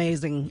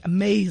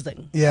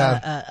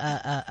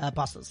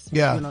bosses.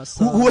 Yeah.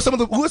 Who are some of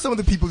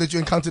the people that you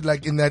encountered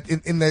like in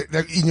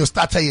your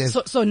starter years?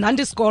 So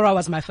Nandi Skora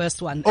was my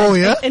first one. Oh,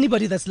 yeah?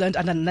 Anybody that's learned,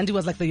 and Nandi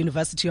was like the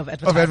University of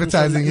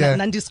Advertising. So,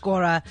 Nandi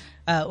Skora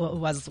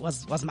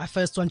was my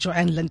first one.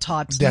 Joanne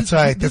Lintart. These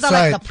are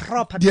like the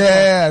proper.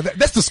 Yeah,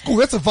 that's the school.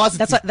 That's the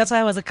varsity. That's why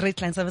I was a great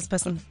client service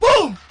person.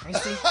 Boom.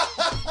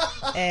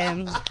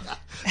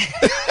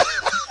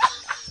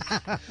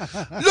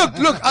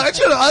 Look. I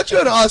actually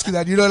want to ask you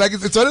that.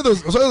 It's one of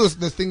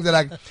those things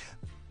that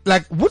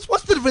like what's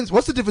the difference?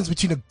 What's the difference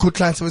between a good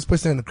client service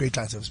person and a great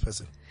client service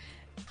person?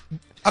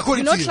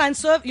 According to you. Client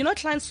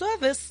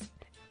service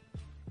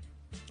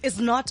is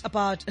not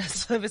about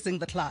servicing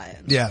the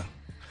client. Yeah.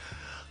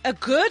 A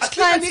good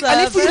client service.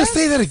 I need for you to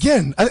say that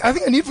again. I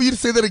think I need for you to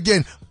say that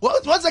again.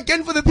 Once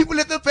again for the people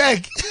at the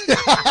back.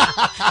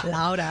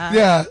 Louder.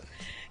 Yeah.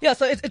 Yeah,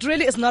 so it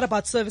really is not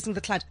about servicing the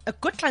client. A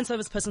good client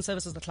service person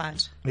services the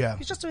client. Yeah.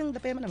 You're just doing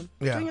the bare minimum.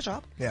 You're doing your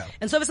job. Yeah.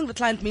 And servicing the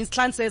client means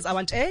client says, I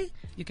want A,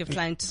 you give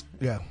client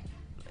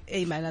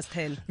A minus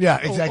 10. Yeah,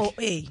 exactly. Or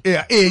A.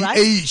 Yeah, A, right?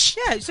 A-ish.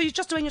 Yeah, so you're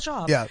just doing your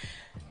job. Yeah.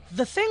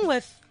 The thing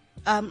with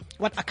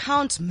what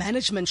account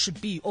management should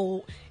be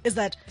is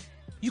that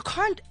you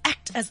can't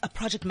act as a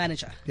project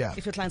manager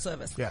if you're client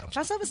service. Yeah.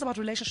 Client service is about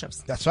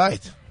relationships. That's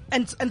right.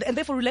 And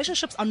therefore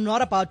relationships are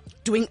not about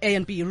doing A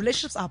and B.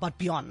 Relationships are about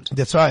beyond.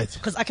 That's right.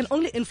 Because I can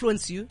only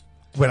influence you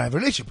when I have a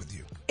relationship with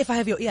you. If I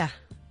have your ear.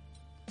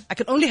 I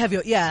can only have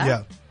your ear.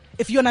 Yeah.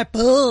 If you and I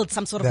build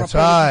some sort of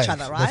rapport with each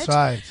other, right? That's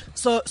right.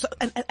 So,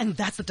 and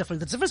that's the difference.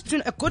 The difference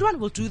between a good one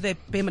will do their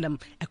bare minimum.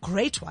 A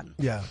great one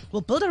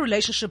will build a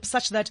relationship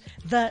such that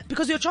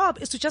because your job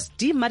is to just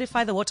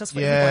demudify the waters for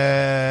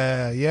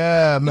everybody.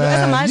 Yeah, man.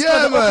 As a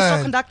maestro, the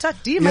orchestra conductor,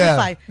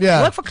 demudify.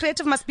 Work for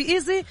creative must be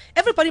easy.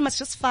 Everybody must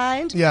just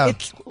find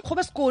it.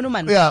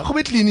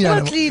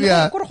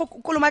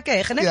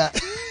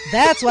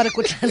 That's what a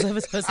good client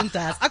service person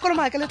does. And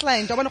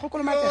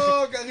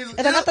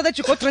then after that,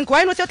 you go drink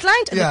wine with your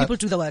client, and the people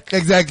do the work.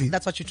 Exactly.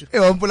 That's what you do. You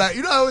know,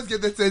 I always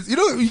get that sense. You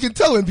know, you can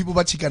tell when people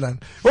about chikanan.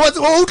 Who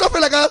drop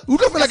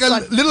like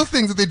little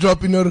things that they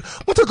drop, you know.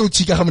 What go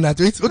chika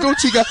hamanat? What go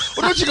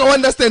chika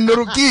understand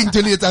no king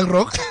till it's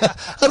rock.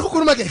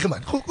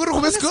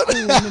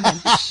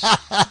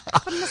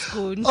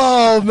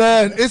 Oh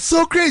man, it's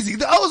so crazy.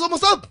 The hour's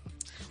almost up.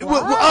 We're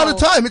out of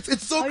time.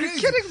 It's so crazy. Are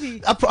you kidding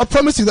me? I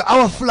promise you, the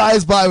hour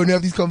flies by when you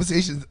have these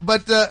conversations.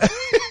 But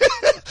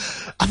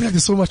I feel like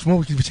there's so much more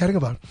we could be chatting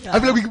about. I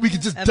feel like we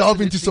could just delve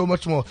into so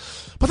much more.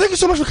 But thank you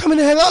so much for coming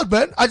to hang out,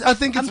 man. I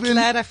think I'm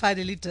glad I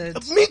finally did.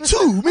 Me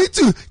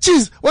too.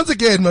 Cheers. Once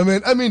again, my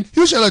man. I mean,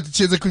 huge shout out to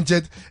Cheers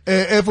Quintet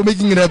for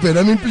making it happen.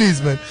 I mean, please,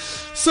 man.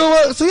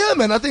 So yeah,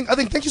 man. I think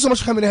thank you so much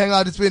for coming to hang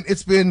out.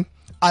 It's been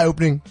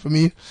eye-opening for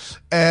me.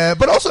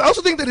 But I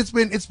also think that it's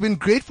been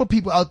great for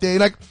people out there.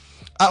 Like,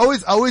 I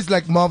always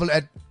like marvel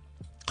at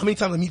how many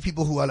times I meet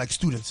people who are like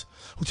students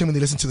who tell me they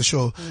listen to the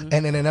show,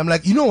 and I'm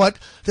like, you know what?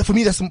 For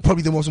me, that's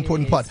probably the most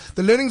important part.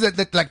 The learnings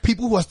that like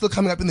people who are still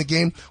coming up in the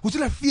game, who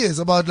still have fears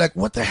about like,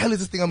 what the hell is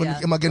this thing am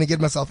I going to get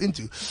myself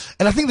into?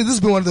 And I think that this has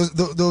been one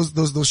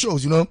of those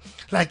shows, you know,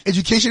 like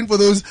education for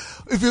those.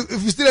 If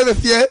you still have a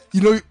fear,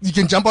 you know, you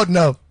can jump out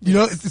now. You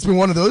know, it's been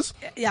one of those.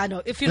 Yeah, I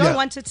know. If you don't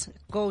want it,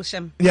 go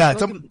Shem. Yeah,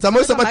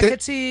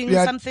 marketing,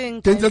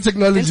 something. Dental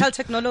technology.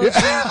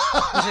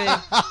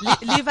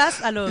 Leave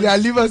us alone. Yeah,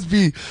 leave us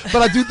be.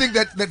 But I do think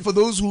that for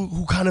those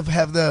who kind of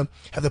have the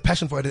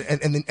passion for it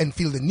and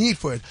feel the need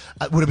for it,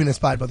 I would have been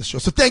inspired by the show.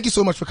 So thank you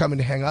so much for coming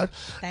to hang out.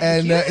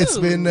 Thank you. It's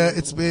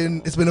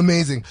been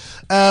amazing.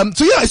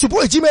 So yeah, it's your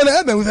boy G-Man the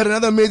Ad-Man. We've had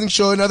another amazing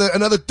show,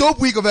 another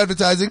dope week of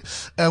advertising.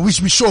 We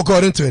sure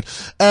got into it.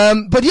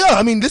 But yeah,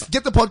 I mean,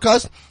 get the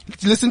podcast,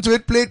 listen to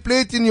it, play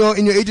it in your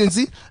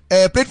agency,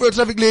 play it for a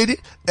traffic lady.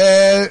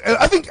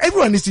 I think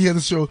everyone needs to hear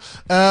this show.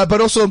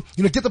 But also,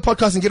 you know, get the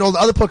podcast and get all the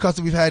other podcasts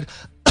that we've had.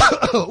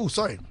 Oh,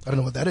 sorry. I don't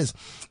know what that is.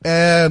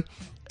 And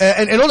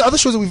all the other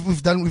shows that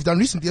we've done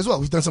recently as well.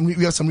 We have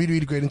some really,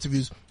 really great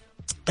interviews.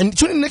 And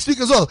tune in next week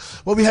as well,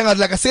 where we hang out.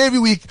 Like I say every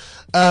week,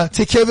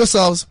 take care of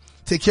yourselves,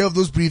 take care of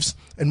those briefs,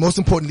 and most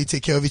importantly,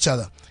 take care of each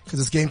other. Because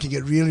this game can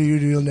get really,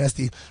 really, real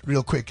nasty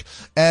real quick.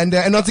 And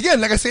once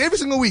again, like I say every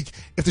single week,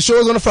 if the show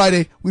is on a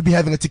Friday, we'd be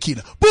having a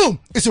tequila. Boom!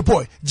 It's your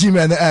boy,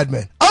 G-Man the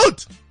Ad-Man.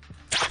 Out!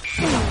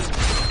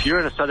 If you're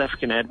in a South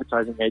African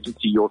advertising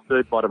agency, your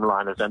third bottom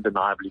line has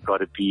undeniably got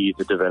to be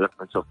the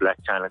development of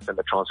black talent and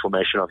the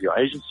transformation of your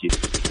agency.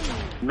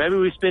 Maybe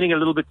we're spending a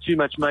little bit too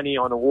much money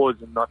on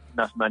awards and not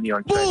enough money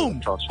on training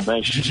and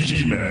transformation.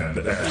 G-Man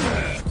the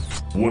Ad-Man.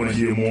 Want to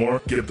hear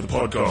more? Get the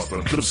podcast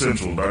on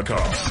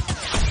CliffCentral.com.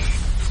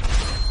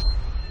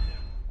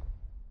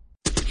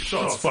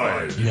 Shots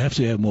fired. You have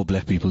to have more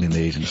black people in the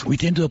agency. We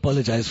tend to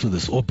apologize for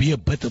this or be a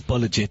bit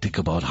apologetic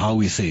about how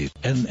we say it.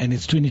 And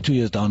it's 22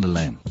 years down the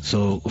line.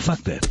 So fuck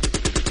that.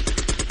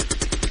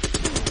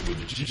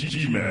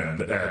 G-Man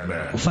the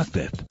Ad-Man. Fuck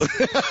that.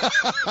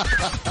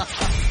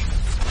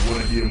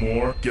 Want to hear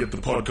more? Get the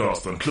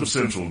podcast on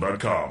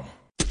CliffCentral.com.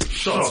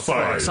 Shots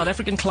fired. South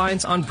African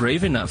clients aren't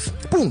brave enough.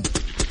 Boom.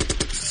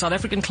 South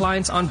African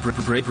clients aren't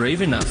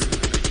brave enough.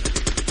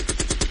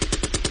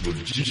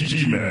 With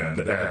G-Man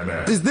the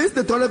Ad-Man. Is this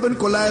the Donovan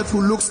Goliath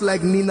who looks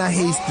like Nina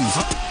Hasty?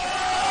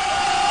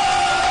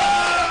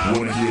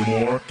 Want to hear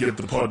more? Get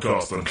the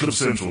podcast on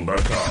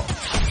CliffCentral.com.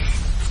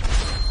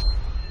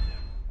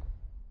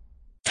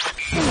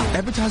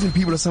 Advertising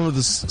people are some of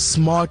the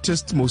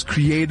smartest, most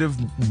creative,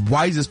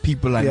 wisest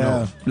people I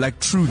know. Like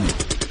truly.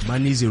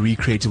 Money is a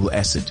recreatable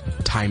asset.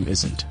 Time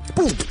isn't.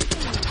 Boom.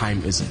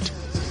 Time isn't.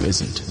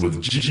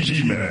 With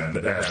G-Man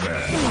the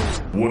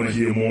Ad-Man. Want to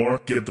hear more?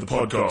 Get the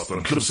podcast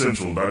on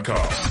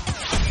CliffCentral.com.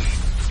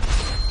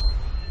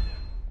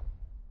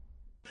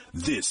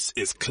 This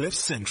is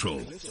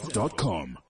CliffCentral.com.